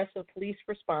hyper-aggressive police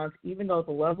response, even though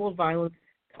the level of violence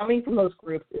coming from those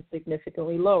groups is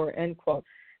significantly lower," end quote.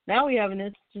 Now we have an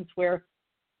instance where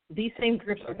these same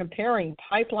groups are comparing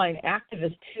pipeline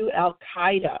activists to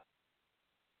Al-Qaeda.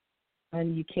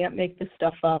 And you can't make this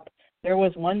stuff up. There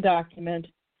was one document,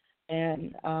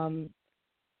 and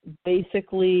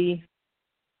basically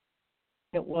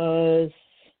it was,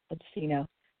 let's see now,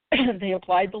 they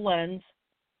applied the lens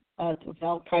of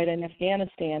Al-Qaeda in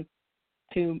Afghanistan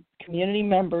to community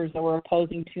members that were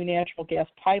opposing two natural gas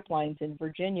pipelines in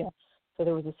Virginia. So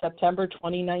there was a September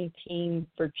 2019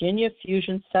 Virginia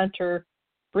Fusion Center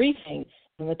briefing,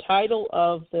 and the title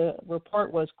of the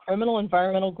report was "Criminal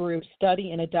Environmental Groups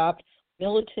Study and Adopt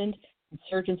Militant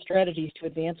Insurgent Strategies to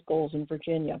Advance Goals in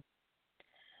Virginia."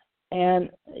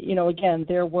 And, again,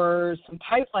 there were some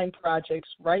pipeline projects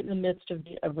right in the midst of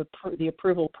the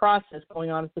approval process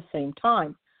going on at the same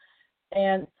time.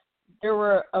 And there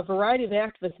were a variety of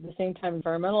activists at the same time,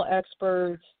 environmental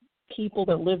experts, people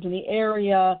that lived in the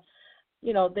area.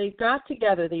 They got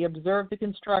together, they observed the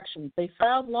construction, they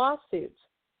filed lawsuits,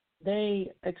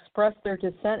 they expressed their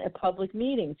dissent at public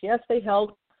meetings. Yes, they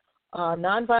held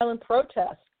nonviolent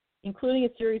protests, including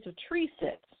a series of tree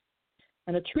sits.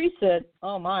 And a tree sit,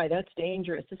 oh my, that's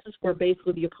dangerous. This is where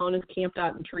basically the opponents camped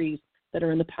out in trees that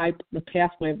are in the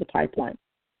pathway of the pipeline.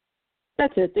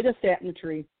 That's it. They just sat in the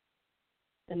tree.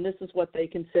 And this is what they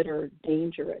consider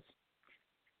dangerous.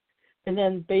 And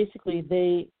then basically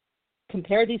they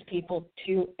compare these people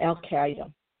to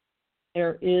Al-Qaeda.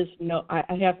 There is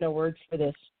I have no words for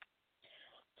this.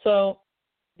 So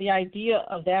the idea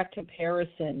of that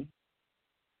comparison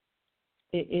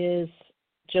is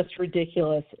just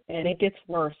ridiculous, and it gets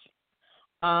worse.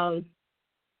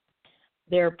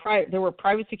 there were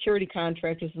private security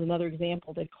contractors, is another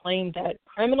example, that claimed that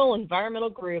criminal environmental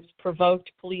groups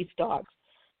provoked police dogs.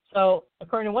 So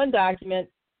according to one document,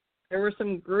 there were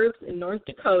some groups in North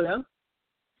Dakota,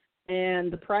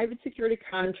 and the private security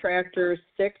contractors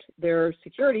sicked their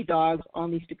security dogs on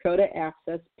these Dakota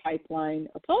Access Pipeline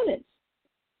opponents.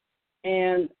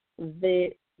 And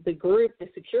the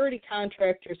security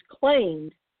contractors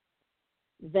claimed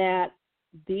that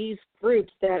these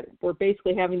groups that were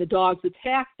basically having the dogs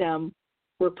attack them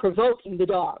were provoking the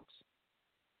dogs.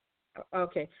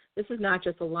 Okay, this is not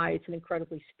just a lie, it's an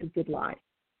incredibly stupid lie.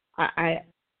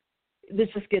 This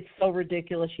just gets so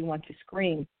ridiculous you want to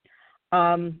scream.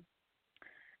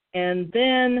 And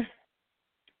then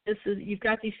you've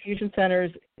got these fusion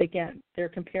centers, again, they're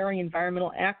comparing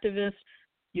environmental activists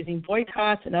using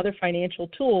boycotts and other financial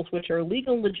tools which are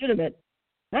legal and legitimate,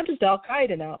 not just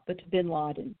Al-Qaeda now, but to bin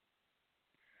Laden.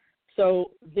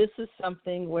 So this is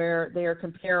something where they are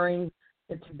comparing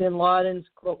it to bin Laden's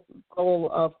goal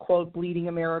of, quote, bleeding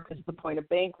America to the point of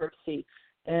bankruptcy.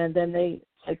 And then they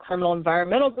say criminal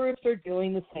environmental groups are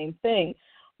doing the same thing.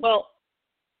 Well,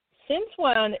 since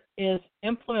when is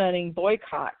implementing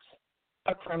boycotts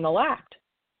a criminal act?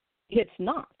 It's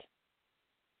not.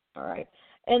 All right.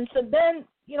 And so then,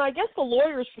 I guess the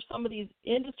lawyers for some of these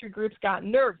industry groups got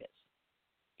nervous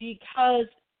because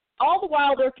all the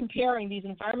while they're comparing these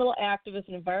environmental activists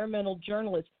and environmental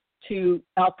journalists to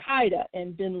Al-Qaeda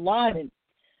and bin Laden.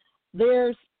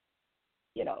 There's,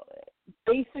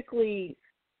 basically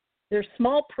there's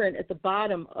small print at the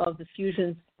bottom of the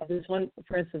fusion. There's one,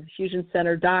 for instance, the Fusion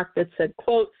Center doc that said,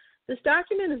 quote, "This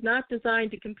document is not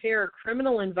designed to compare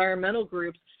criminal environmental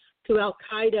groups to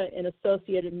Al-Qaeda and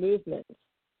associated movements,"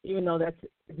 even though that's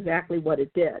exactly what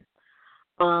it did.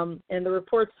 And the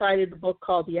report cited a book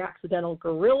called The Accidental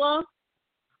Guerrilla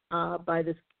by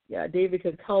this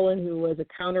David Cullen, who was a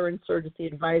counterinsurgency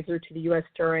advisor to the U.S.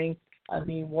 during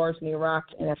the wars in Iraq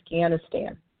and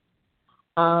Afghanistan.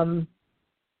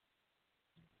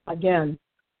 Again,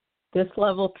 this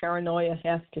level of paranoia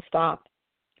has to stop.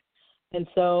 And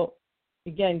so,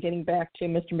 again, getting back to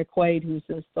Mr. McQuaid, who's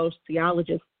a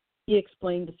sociologist, he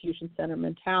explained the Fusion Center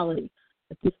mentality.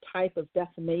 That this type of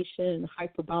defamation and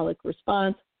hyperbolic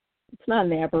response, it's not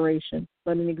an aberration,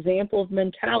 but an example of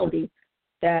mentality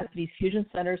that these fusion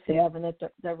centers have and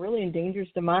that really endangers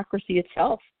democracy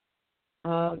itself.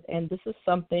 And this is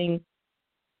something,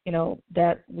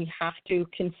 that we have to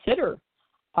consider.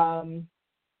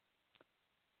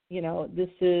 This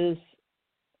is,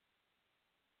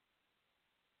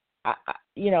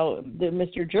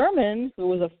 Mr. German, who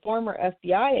was a former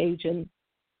FBI agent,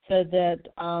 said that,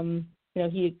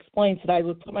 he explains that I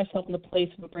would put myself in the place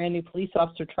of a brand new police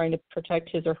officer trying to protect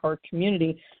his or her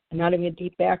community and not having a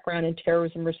deep background in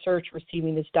terrorism research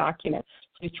receiving this document.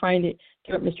 So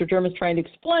Mr. German's trying to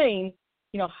explain,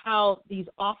 how these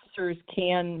officers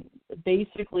can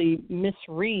basically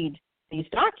misread these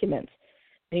documents.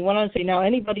 And he went on to say, now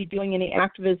anybody doing any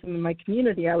activism in my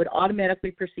community, I would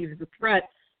automatically perceive as a threat,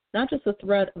 not just a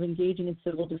threat of engaging in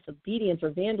civil disobedience or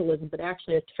vandalism, but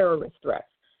actually a terrorist threat.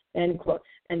 End quote.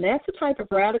 And that's the type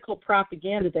of radical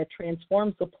propaganda that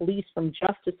transforms the police from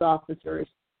justice officers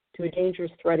to a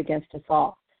dangerous threat against us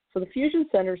all. So the Fusion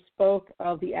Center spoke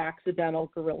of the accidental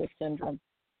guerrilla syndrome.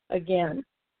 Again,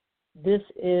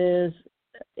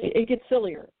 it gets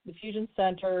sillier. The Fusion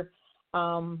Center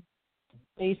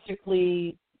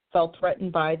basically felt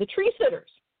threatened by the tree sitters.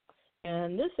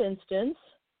 And in this instance,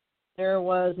 there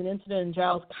was an incident in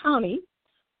Giles County.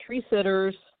 Tree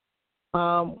sitters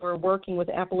were working with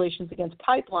Appalachians Against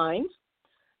Pipelines,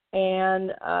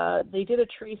 and they did a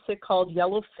tree sit called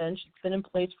Yellow Finch. It's been in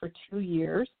place for 2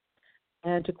 years.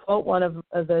 And to quote one of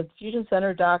the Fusion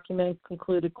Center document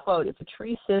concluded, quote, if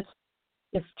tree sits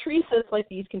like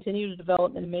these continue to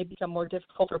develop, and it may become more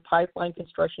difficult for pipeline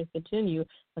construction to continue,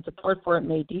 and support for it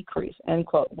may decrease, end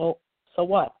quote. Well, so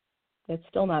what? That's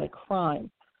still not a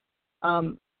crime.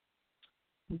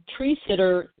 Tree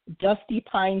sitter Dusty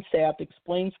Pinesap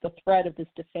explains the threat of this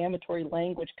defamatory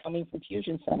language coming from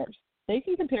fusion centers. They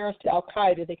can compare us to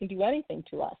Al-Qaeda. They can do anything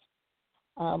to us.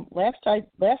 Last I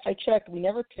checked, we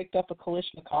never picked up a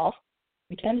Kalashnikov.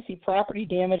 We tend to see property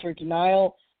damage or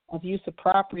denial of use of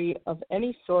property of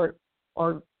any sort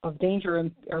or of danger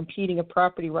or impeding of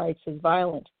property rights as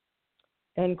violent,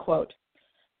 end quote.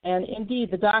 And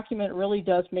indeed, the document really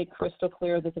does make crystal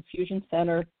clear that the Fusion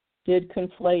Center did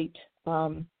conflate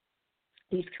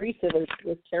these tree sitters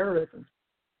with terrorism.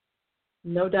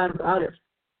 No doubt about it.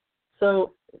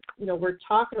 So, we're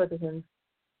talking about this, and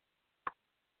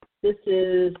this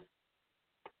is,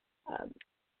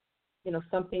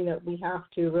 something that we have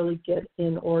to really get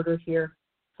in order here.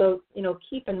 So,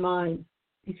 keep in mind,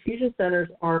 these fusion centers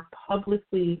are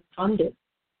publicly funded.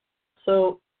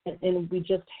 So, and we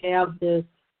just have this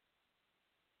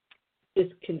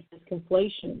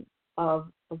conflation of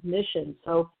missions.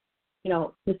 So,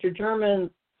 Mr. German,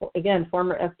 again,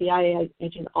 former FBI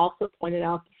agent, also pointed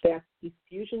out the fact that these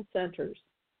fusion centers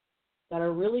that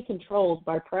are really controlled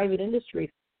by private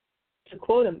industry, to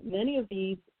quote him, many of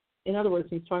these, in other words,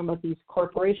 he's talking about these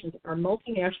corporations, are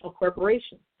multinational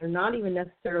corporations. They're not even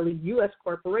necessarily U.S.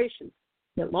 corporations.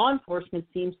 That law enforcement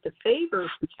seems to favor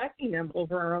protecting them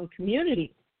over our own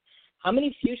communities. How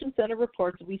many fusion center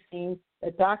reports have we seen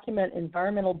that document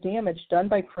environmental damage done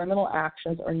by criminal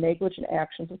actions or negligent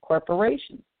actions of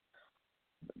corporations?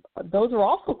 Those are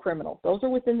also criminal. Those are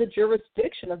within the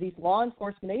jurisdiction of these law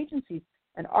enforcement agencies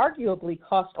and arguably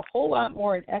cost a whole lot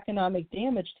more in economic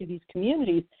damage to these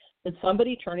communities than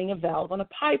somebody turning a valve on a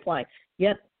pipeline.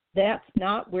 Yet that's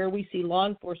not where we see law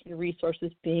enforcement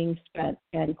resources being spent,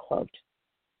 end quote.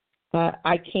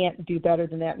 I can't do better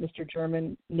than that. Mr.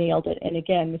 German nailed it. And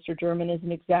again, Mr. German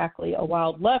isn't exactly a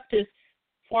wild leftist,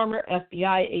 former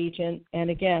FBI agent, and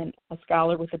again, a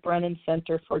scholar with the Brennan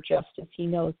Center for Justice. He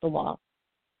knows the law.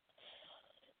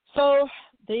 So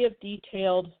they have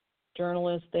detailed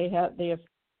journalists. They have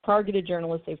targeted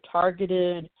journalists. They've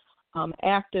targeted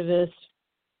activists.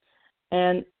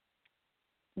 And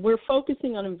we're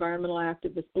focusing on environmental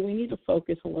activists, but we need to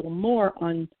focus a little more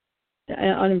on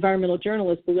environmental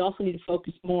journalists, but we also need to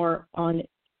focus more on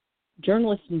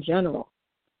journalists in general.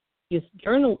 Because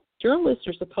journalists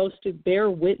are supposed to bear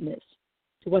witness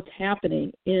to what's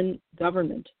happening in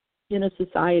government, in a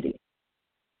society.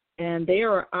 And they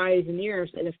are our eyes and ears,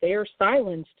 and if they are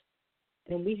silenced,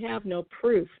 then we have no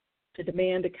proof to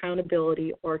demand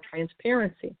accountability or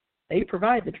transparency. They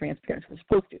provide the transparency they're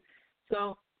supposed to.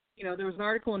 So, there was an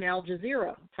article in Al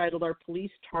Jazeera titled, "Are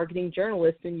Police Targeting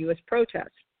Journalists in U.S. Protests?"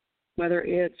 Whether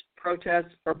it's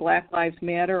protests for Black Lives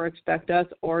Matter or Expect Us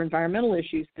or environmental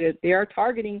issues, they are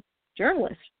targeting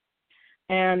journalists.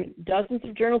 And dozens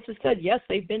of journalists have said, yes,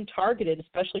 they've been targeted,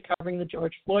 especially covering the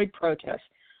George Floyd protests.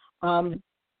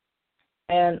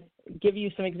 And give you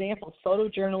some examples.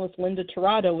 Photojournalist Linda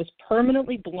Tirado was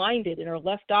permanently blinded in her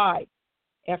left eye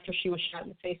after she was shot in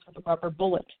the face with a rubber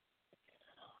bullet.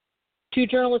 2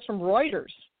 journalists from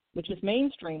Reuters, which is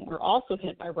mainstream, were also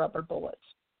hit by rubber bullets.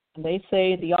 And they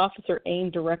say the officer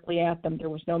aimed directly at them. There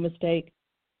was no mistake.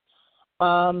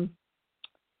 Open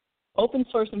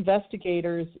source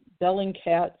investigators,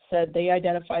 Bellingcat, said they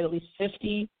identified at least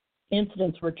 50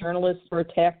 incidents where journalists were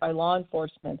attacked by law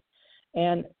enforcement.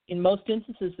 And in most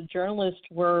instances, the journalists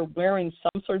were wearing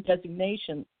some sort of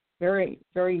designation, very,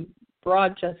 very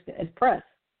broad, just as press.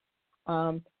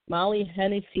 Molly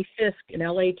Hennessy Fisk, an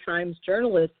LA Times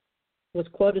journalist, was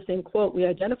quoted saying, quote, "We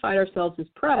identified ourselves as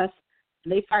press,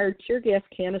 and they fired tear gas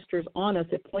canisters on us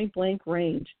at point-blank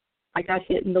range. I got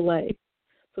hit in the leg."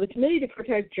 So the Committee to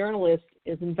Protect Journalists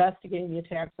is investigating the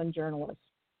attacks on journalists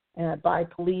by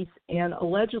police and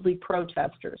allegedly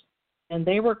protesters. And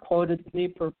they were quoted,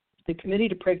 the Committee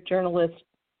to Protect Journalists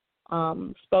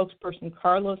spokesperson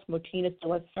Carlos Motinas de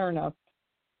la Serna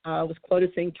was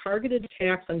quoted saying, "Targeted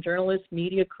attacks on journalists,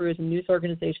 media crews, and news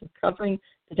organizations covering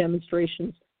the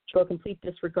demonstrations show a complete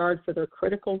disregard for their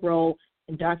critical role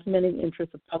in documenting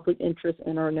interests of public interest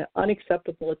and are an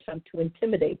unacceptable attempt to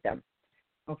intimidate them."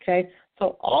 Okay?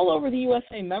 So all over the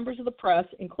USA, members of the press,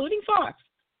 including Fox,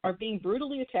 are being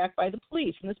brutally attacked by the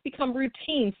police, and it's become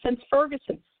routine since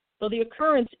Ferguson, though the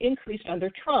occurrence increased under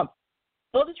Trump.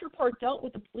 Though this report dealt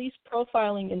with the police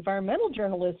profiling environmental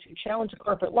journalists who challenged the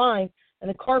corporate line and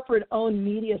the corporate-owned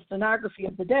media stenography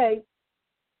of the day,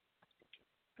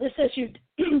 this issue,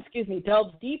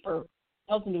 delves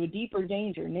into a deeper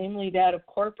danger, namely that of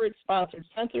corporate-sponsored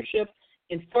censorship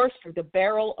enforced through the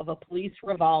barrel of a police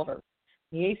revolver.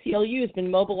 The ACLU has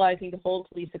been mobilizing to hold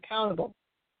police accountable.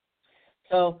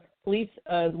 So police,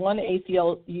 one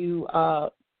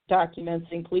ACLU document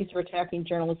saying police are attacking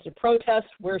journalists at protests,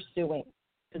 we're suing,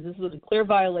 because this was a clear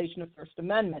violation of First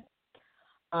Amendment.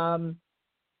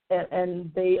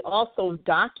 And they also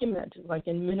document, like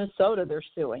in Minnesota, they're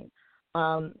suing.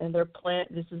 And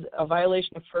this is a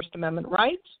violation of First Amendment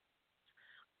rights.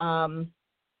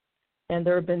 And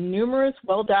there have been numerous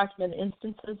well-documented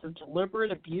instances of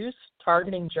deliberate abuse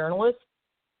targeting journalists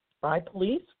by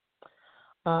police.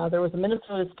 There was a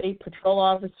Minnesota State Patrol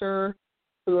officer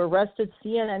who arrested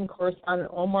CNN correspondent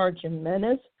Omar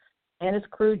Jimenez and his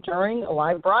crew during a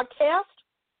live broadcast.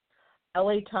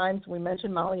 LA Times, we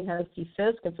mentioned Molly Hennessy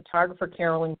Fisk and photographer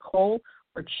Carolyn Cole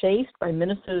were chased by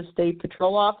Minnesota State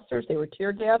Patrol officers. They were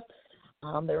tear gassed.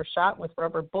 They were shot with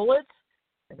rubber bullets,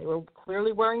 and they were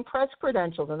clearly wearing press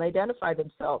credentials and identified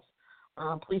themselves.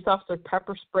 Police officer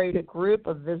pepper sprayed a group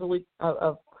of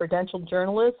of credentialed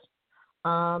journalists.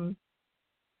 And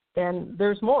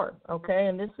there's more, okay?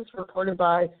 And this is reported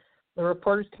by the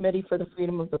Reporters Committee for the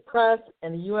Freedom of the Press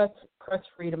and the U.S. Press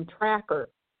Freedom Tracker.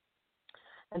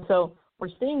 And so we're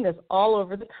seeing this all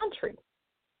over the country.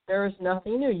 There is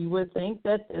nothing new. You would think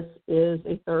that this is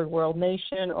a third world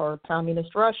nation or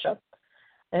communist Russia.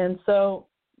 And so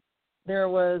there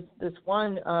was this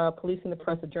one policing the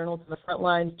press of journalists on the front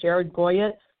lines. Jared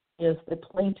Goyette is the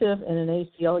plaintiff in an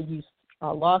ACLU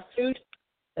lawsuit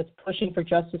that's pushing for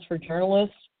justice for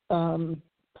journalists.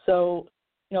 So,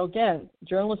 again,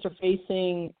 journalists are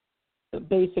facing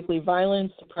basically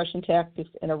violence, suppression tactics,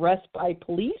 and arrest by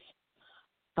police.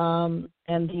 And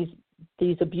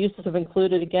these abuses have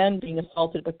included, again, being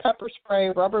assaulted with pepper spray,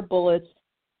 rubber bullets,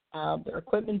 their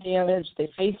equipment damaged, they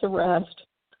face arrest.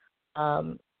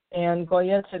 And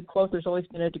Goyette said, quote, there's always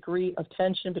been a degree of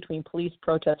tension between police,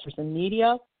 protesters, and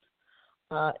media.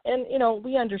 And,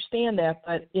 we understand that,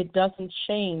 but it doesn't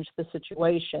change the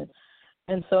situation.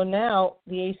 And so now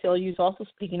the ACLU is also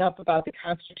speaking up about the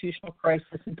constitutional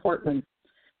crisis in Portland,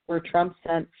 where Trump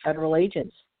sent federal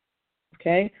agents.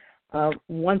 Okay?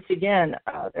 Once again,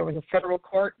 there was a federal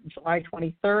court on July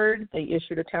 23rd. They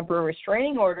issued a temporary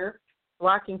restraining order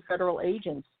blocking federal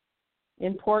agents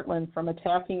in Portland from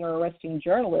attacking or arresting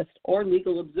journalists or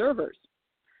legal observers.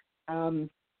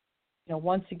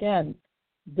 Once again,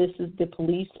 the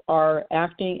police are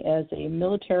acting as a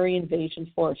military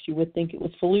invasion force. You would think it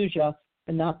was Fallujah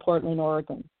and not Portland,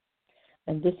 Oregon.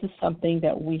 And this is something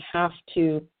that we have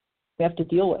to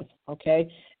deal with,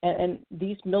 okay? And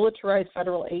these militarized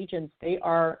federal agents,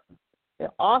 they're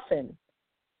often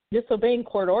disobeying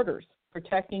court orders,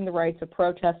 protecting the rights of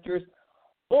protesters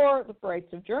or the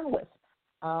rights of journalists.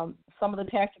 Some of the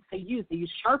tactics they use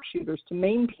sharpshooters to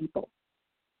maim people.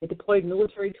 They deployed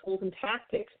military tools and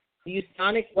tactics. They used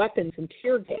sonic weapons and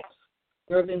tear gas.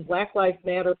 There have been Black Lives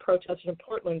Matter protesters in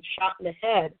Portland shot in the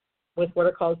head with what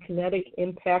are called kinetic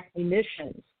impact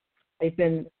munitions. They've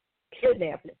been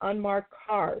kidnapped in unmarked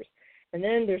cars. And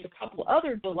then there's a couple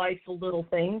other delightful little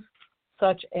things,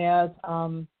 such as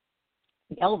the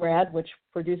LRAD, which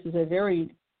produces a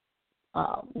very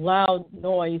loud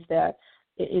noise that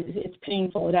it's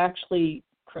painful. It actually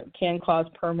can cause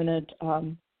permanent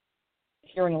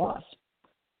hearing loss.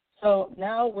 So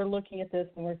now we're looking at this,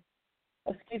 and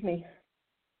excuse me.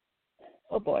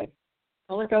 Oh, boy.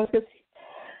 Oh, look, I did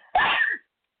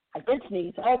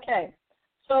sneeze. Okay.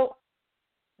 So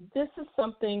this is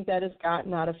something that has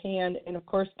gotten out of hand, and, of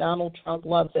course, Donald Trump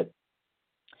loves it.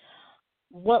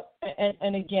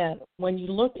 And again, when you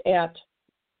look at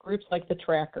groups like the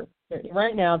Tracker,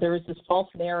 right now there is this false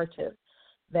narrative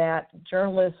that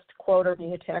journalists, quote, are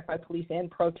being attacked by police and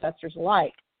protesters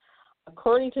alike.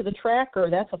 According to the Tracker,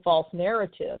 that's a false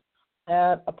narrative,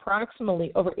 that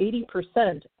approximately over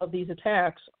 80% of these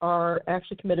attacks are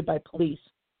actually committed by police,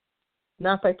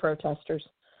 not by protesters.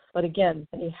 But again,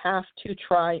 they have to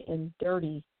try and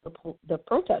dirty the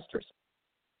protesters.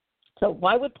 So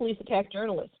why would police attack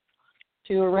journalists?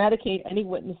 To eradicate any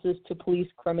witnesses to police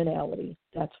criminality.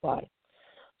 That's why.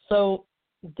 So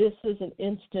this is an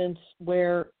instance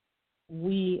where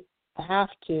we have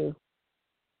to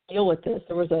deal with this.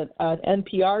 There was an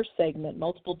NPR segment,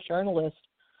 multiple journalists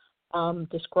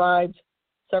described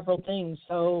several things.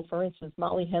 So, for instance,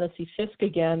 Molly Hennessy Fisk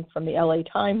again from the LA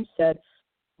Times said,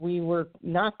 we were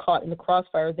not caught in the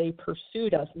crossfire. They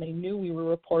pursued us, and they knew we were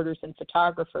reporters and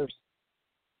photographers.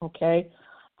 Okay?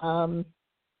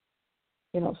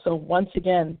 So once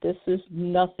again, this is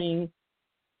nothing,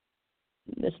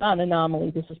 it's not an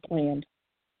anomaly. This is planned.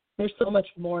 There's so much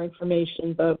more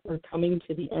information, but we're coming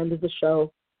to the end of the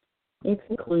show. In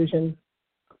conclusion,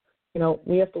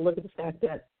 we have to look at the fact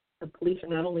that the police are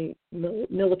not only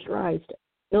militarized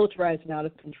and out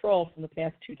of control from the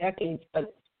past 2 decades,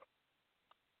 but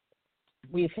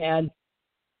we've had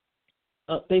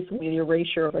basically the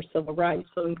erasure of our civil rights.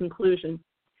 So in conclusion,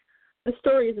 this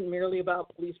story isn't merely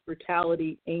about police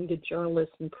brutality aimed at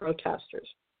journalists and protesters.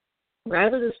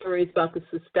 Rather, the story is about the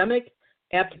systemic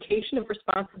abdication of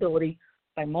responsibility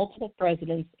by multiple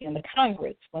presidents and the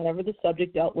Congress whenever the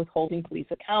subject dealt with holding police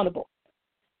accountable.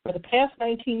 For the past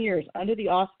 19 years, under the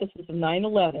auspices of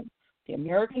 9/11, the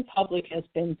American public has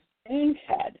been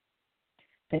spoon-fed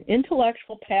an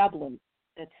intellectual pablum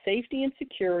that safety and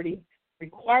security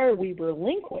require we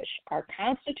relinquish our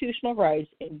constitutional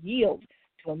rights and yield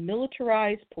to a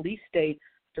militarized police state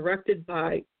directed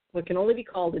by what can only be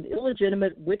called an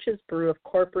illegitimate witch's brew of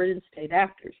corporate and state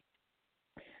actors.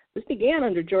 This began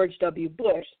under George W.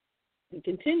 Bush and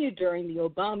continued during the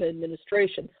Obama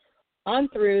administration on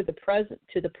through the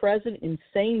present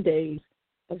insane days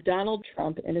of Donald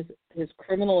Trump and his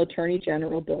criminal attorney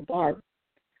general, Bill Barr.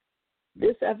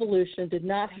 This evolution did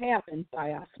not happen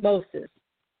by osmosis.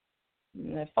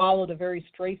 And it followed a very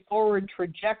straightforward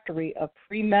trajectory of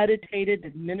premeditated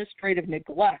administrative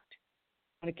neglect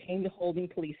when it came to holding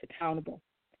police accountable.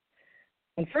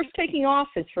 When first taking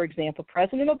office, for example,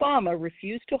 President Obama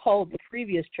refused to hold the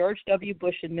previous George W.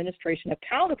 Bush administration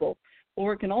accountable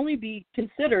for what can only be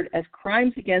considered as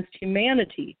crimes against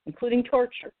humanity, including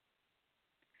torture.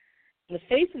 In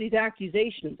the face of these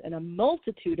accusations and a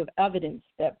multitude of evidence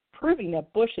that proving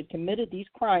that Bush had committed these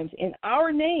crimes in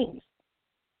our names,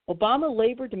 Obama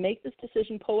labored to make this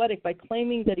decision poetic by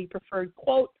claiming that he preferred,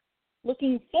 quote,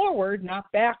 looking forward,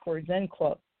 not backwards, end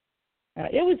quote.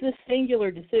 It was this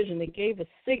singular decision that gave a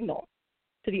signal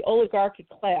to the oligarchic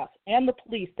class and the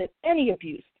police that any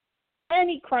abuse,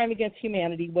 any crime against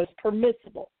humanity was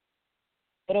permissible.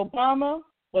 But Obama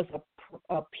was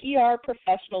a PR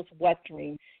professional's wet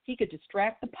dream. He could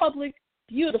distract the public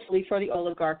beautifully for the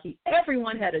oligarchy.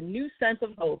 Everyone had a new sense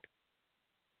of hope.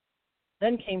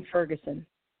 Then came Ferguson.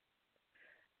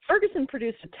 Ferguson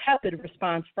produced a tepid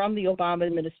response from the Obama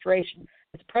administration.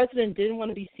 His president didn't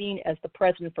want to be seen as the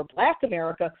president for Black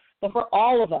America, but for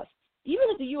all of us. Even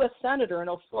as a U.S. Senator in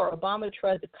 2004, Obama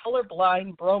tread the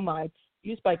colorblind bromide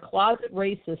used by closet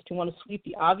racists who want to sweep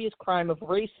the obvious crime of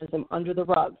racism under the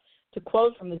rug. To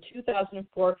quote from the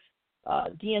 2004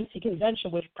 DNC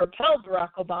convention, which propelled Barack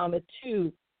Obama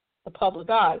to the public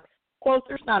eye, quote,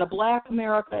 there's not a Black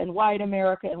America and white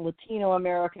America and Latino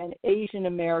America and Asian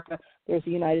America. There's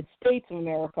the United States of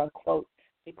America, quote,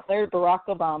 declared Barack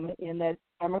Obama in that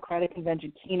Democratic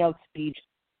Convention keynote speech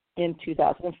in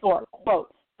 2004.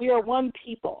 Quote, we are one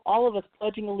people, all of us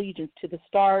pledging allegiance to the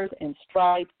stars and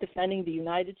stripes, defending the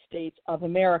United States of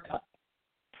America.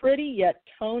 Pretty yet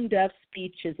tone-deaf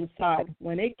speeches aside,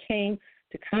 when it came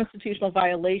to constitutional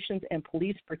violations and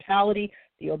police brutality,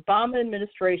 the Obama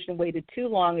administration waited too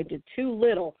long and did too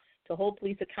little to hold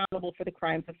police accountable for the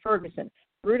crimes of Ferguson.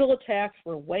 Brutal attacks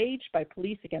were waged by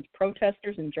police against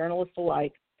protesters and journalists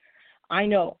alike. I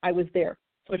know, I was there,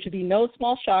 so it should be no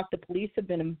small shock the police have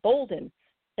been emboldened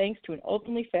thanks to an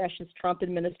openly fascist Trump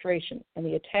administration, and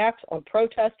the attacks on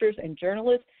protesters and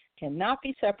journalists cannot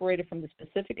be separated from the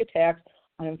specific attacks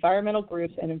on environmental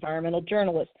groups and environmental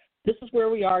journalists. This is where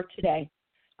we are today.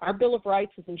 Our Bill of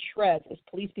Rights is in shreds as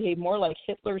police behave more like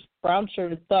Hitler's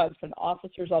brown-shirted thugs than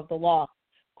officers of the law.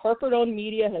 Corporate-owned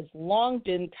media has long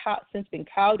since been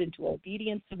cowed into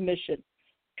obedient submission.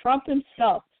 Trump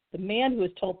himself, the man who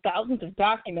has told thousands of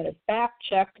documented,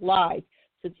 fact-checked lies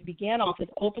since he began office,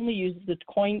 openly uses the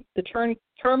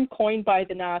term coined by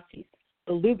the Nazis,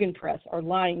 the Lügenpresse, or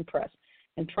lying press.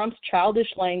 In Trump's childish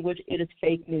language, it is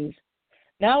fake news.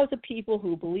 Now, as a people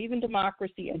who believe in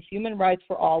democracy and human rights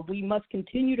for all, we must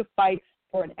continue to fight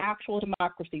for an actual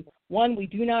democracy, one we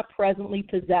do not presently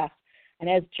possess. And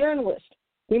as journalists,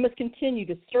 we must continue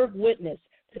to serve witness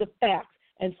to the facts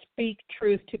and speak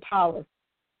truth to power,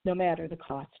 no matter the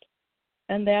cost.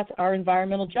 And that's our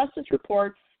Environmental Justice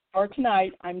Report for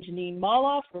tonight. I'm Jeanine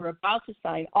Molloff. We're about to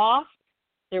sign off.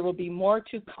 There will be more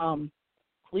to come.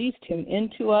 Please tune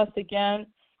in to us again.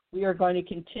 We are going to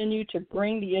continue to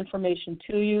bring the information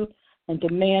to you and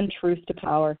demand truth to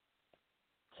power.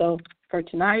 So for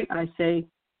tonight, I say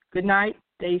good night,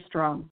 stay strong.